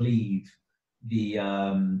to cleave the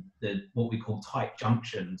what we call tight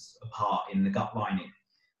junctions apart in the gut lining.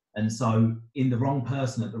 And so in the wrong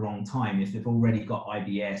person at the wrong time, if they've already got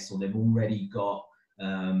IBS or they've already got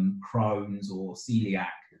Crohn's or celiac,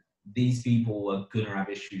 these people are going to have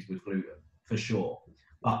issues with gluten for sure.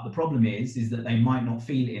 But the problem is that they might not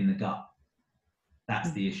feel it in the gut.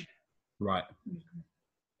 That's the issue. Right.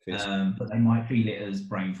 But they might feel it as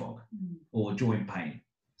brain fog or joint pain.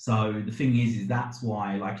 So the thing is that's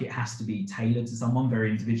why, like, it has to be tailored to someone very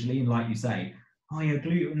individually. And like you say, oh yeah,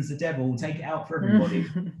 gluten's the devil, take it out for everybody.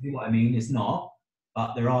 You know what I mean? It's not.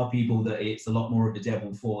 But there are people that it's a lot more of the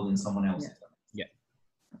devil for than someone else.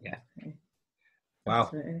 Yeah. Wow.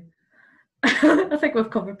 I think we've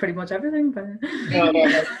covered pretty much everything, but no,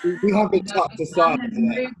 we haven't touched the side.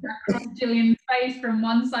 Gillian's face from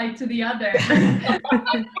one side to the other.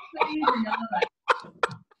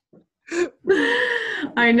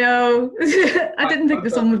 I know. I didn't think the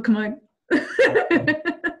sun would come out.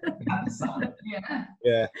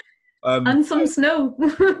 Yeah. And some snow.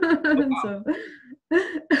 So.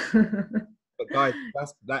 But guys,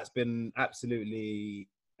 that's been absolutely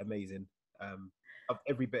amazing. Of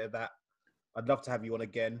every bit of that, I'd love to have you on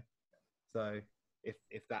again. So if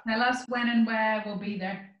that. Tell us when and where, we'll be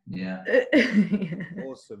there. Yeah.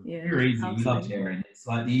 Awesome. Yeah, Super easy. absolutely. We love sharing. It's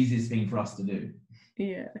like the easiest thing for us to do.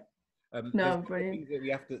 Yeah. There's No, a couple of brilliant.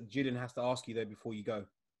 things that Julian has to ask you though before you go.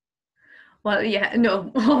 Well, yeah,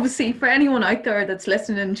 no, obviously for anyone out there that's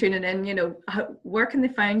listening and tuning in, you know, where can they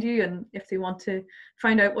find you? And if they want to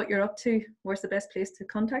find out what you're up to, where's the best place to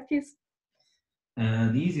contact you?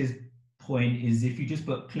 The easiest point is if you just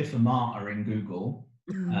put Cliff and Marta in Google,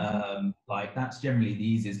 like that's generally the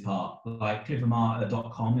easiest part. Like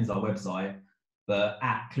cliffandmarta.com is our website, but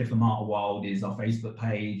at Cliff and Marta Wilde is our Facebook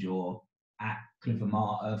page, or at Cliff and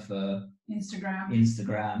Marta for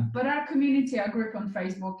Instagram. But our community, our group on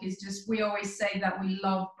Facebook is just, we always say that we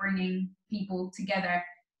love bringing people together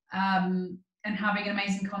and having an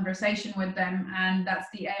amazing conversation with them. And that's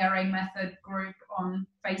the ARA Method group on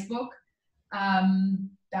Facebook.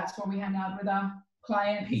 That's where we hang out with our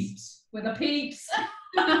clients. Peeps. With the peeps.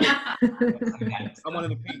 I'm one of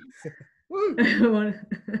the peeps. Woo!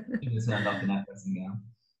 Turned up in that dressing gown.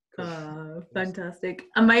 Fantastic.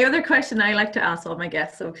 And my other question I like to ask all my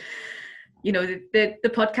guests, so you know, the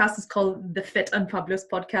podcast is called the Fit and Fabulous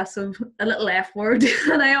Podcast, so a little F word.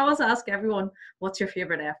 And I always ask everyone, what's your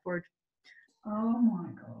favorite F word? Oh my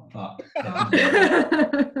god. Fuck.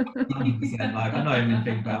 100%. Like, I'm not even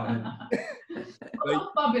thinking about it. Oh,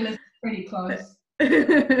 fabulous. Pretty close.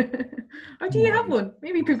 Or do you have one?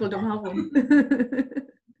 Maybe people don't have one.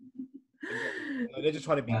 They're just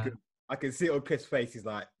trying to be good. I can see it on Chris' face. He's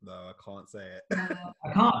like, no, I can't say it. I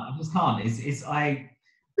can't. I just can't.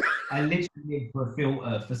 I literally lived for a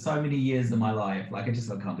filter for so many years of my life. Like, I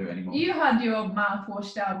can't do it anymore. You had your mouth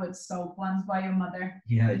washed out with soap once by your mother.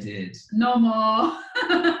 Yeah, I did. No more.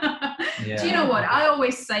 Yeah. Do you know what? I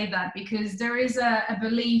always say that because there is a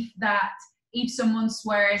belief that if someone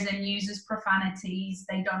swears and uses profanities,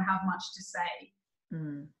 they don't have much to say.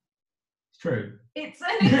 Mm. It's true. It's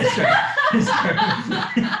true.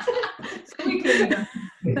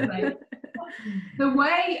 The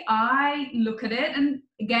way I look at it, and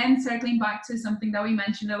again, circling back to something that we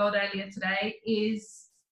mentioned a lot earlier today, is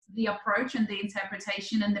the approach and the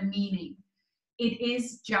interpretation and the meaning. It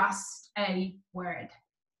is just a word.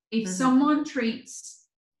 If someone treats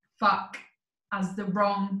fuck as the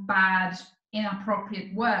wrong, bad,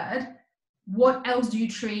 inappropriate word, what else do you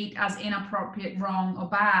treat as inappropriate, wrong, or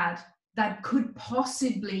bad that could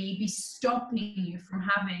possibly be stopping you from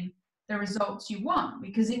having the results you want?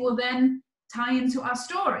 Because it will then tie into our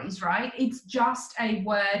stories, right? It's just a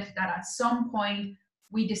word that at some point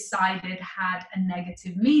we decided had a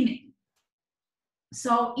negative meaning.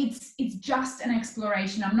 So it's just an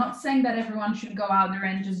exploration. I'm not saying that everyone should go out there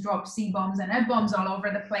and just drop C-bombs and F-bombs all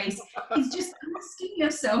over the place. It's just asking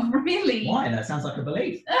yourself, really. Why? That sounds like a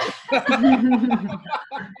belief.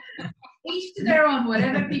 Each to their own,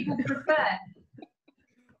 whatever people prefer.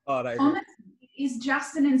 Oh, that is Honestly, it's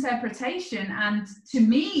just an interpretation. And to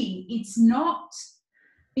me, it's not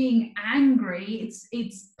being angry.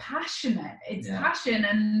 It's passionate. It's passion.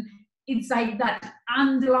 And it's like that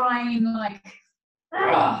underlying, like,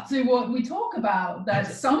 to what we talk about that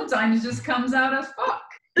sometimes just comes out as fuck.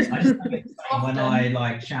 I just have it when I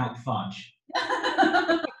like shout fudge.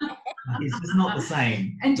 It's just not the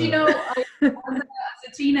same. And you know, as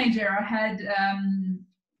a teenager, I had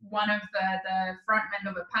one of the frontmen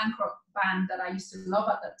of a punk rock band that I used to love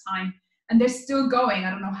at that time, and they're still going. I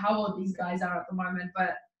don't know how old these guys are at the moment,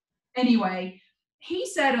 but anyway, he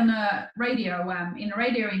said on a radio, in a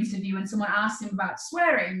radio interview, when someone asked him about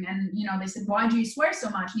swearing, and you know, they said, "Why do you swear so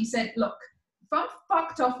much?" And he said, "Look, if I'm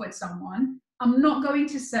fucked off with someone, I'm not going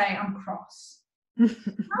to say I'm cross." I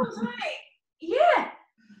was like, yeah,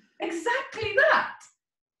 exactly that.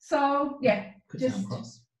 So yeah, Could just sound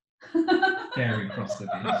cross. Very cross of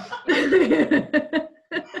you.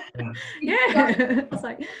 Yeah, it's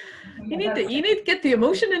like you need to get the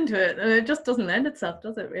emotion into it, and it just doesn't lend itself,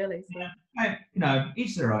 does it? Really? So. Yeah. You know,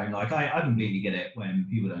 each their own. Like I completely get it when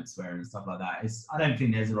people don't swear and stuff like that. I don't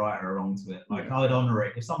think there's a right or a wrong to it. Like I would honour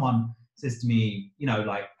it if someone says to me, you know,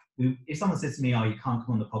 like if someone says to me, "Oh, you can't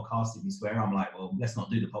come on the podcast if you swear," I'm like, well, let's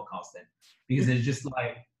not do the podcast then, because it's just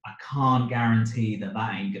like I can't guarantee that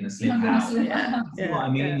ain't gonna slip out. Yeah. You know what I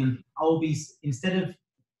mean? Yeah. And I'll be, instead of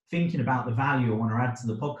thinking about the value I want to add to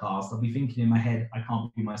the podcast, I'll be thinking in my head, I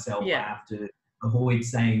can't be myself. I have to avoid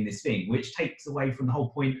saying this thing, which takes away from the whole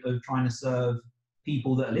point of trying to serve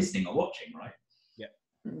people that are listening or watching, right? Yeah.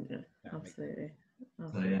 Absolutely.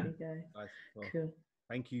 So, yeah. Nice. Well, cool.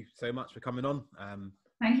 Thank you so much for coming on.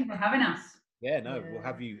 Thank you for having us. Yeah, no, we'll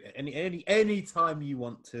have you any time you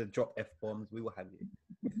want to drop F-bombs, we will have you.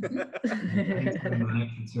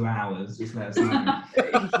 Anytime for 2 hours, just let us know.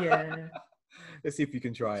 Yeah. Let's see if you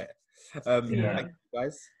can try it. Thank you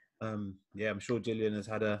guys. I'm sure Gillian has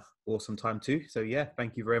had a awesome time too. So yeah,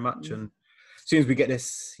 thank you very much. And as soon as we get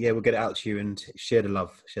this, we'll get it out to you and share the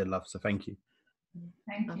love. So thank you.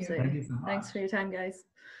 Thank you. Absolutely. Thank you so much. Thanks for your time, guys.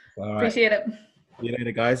 All right. Appreciate it. See you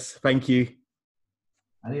later, guys. Thank you.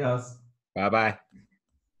 Adios. Bye bye.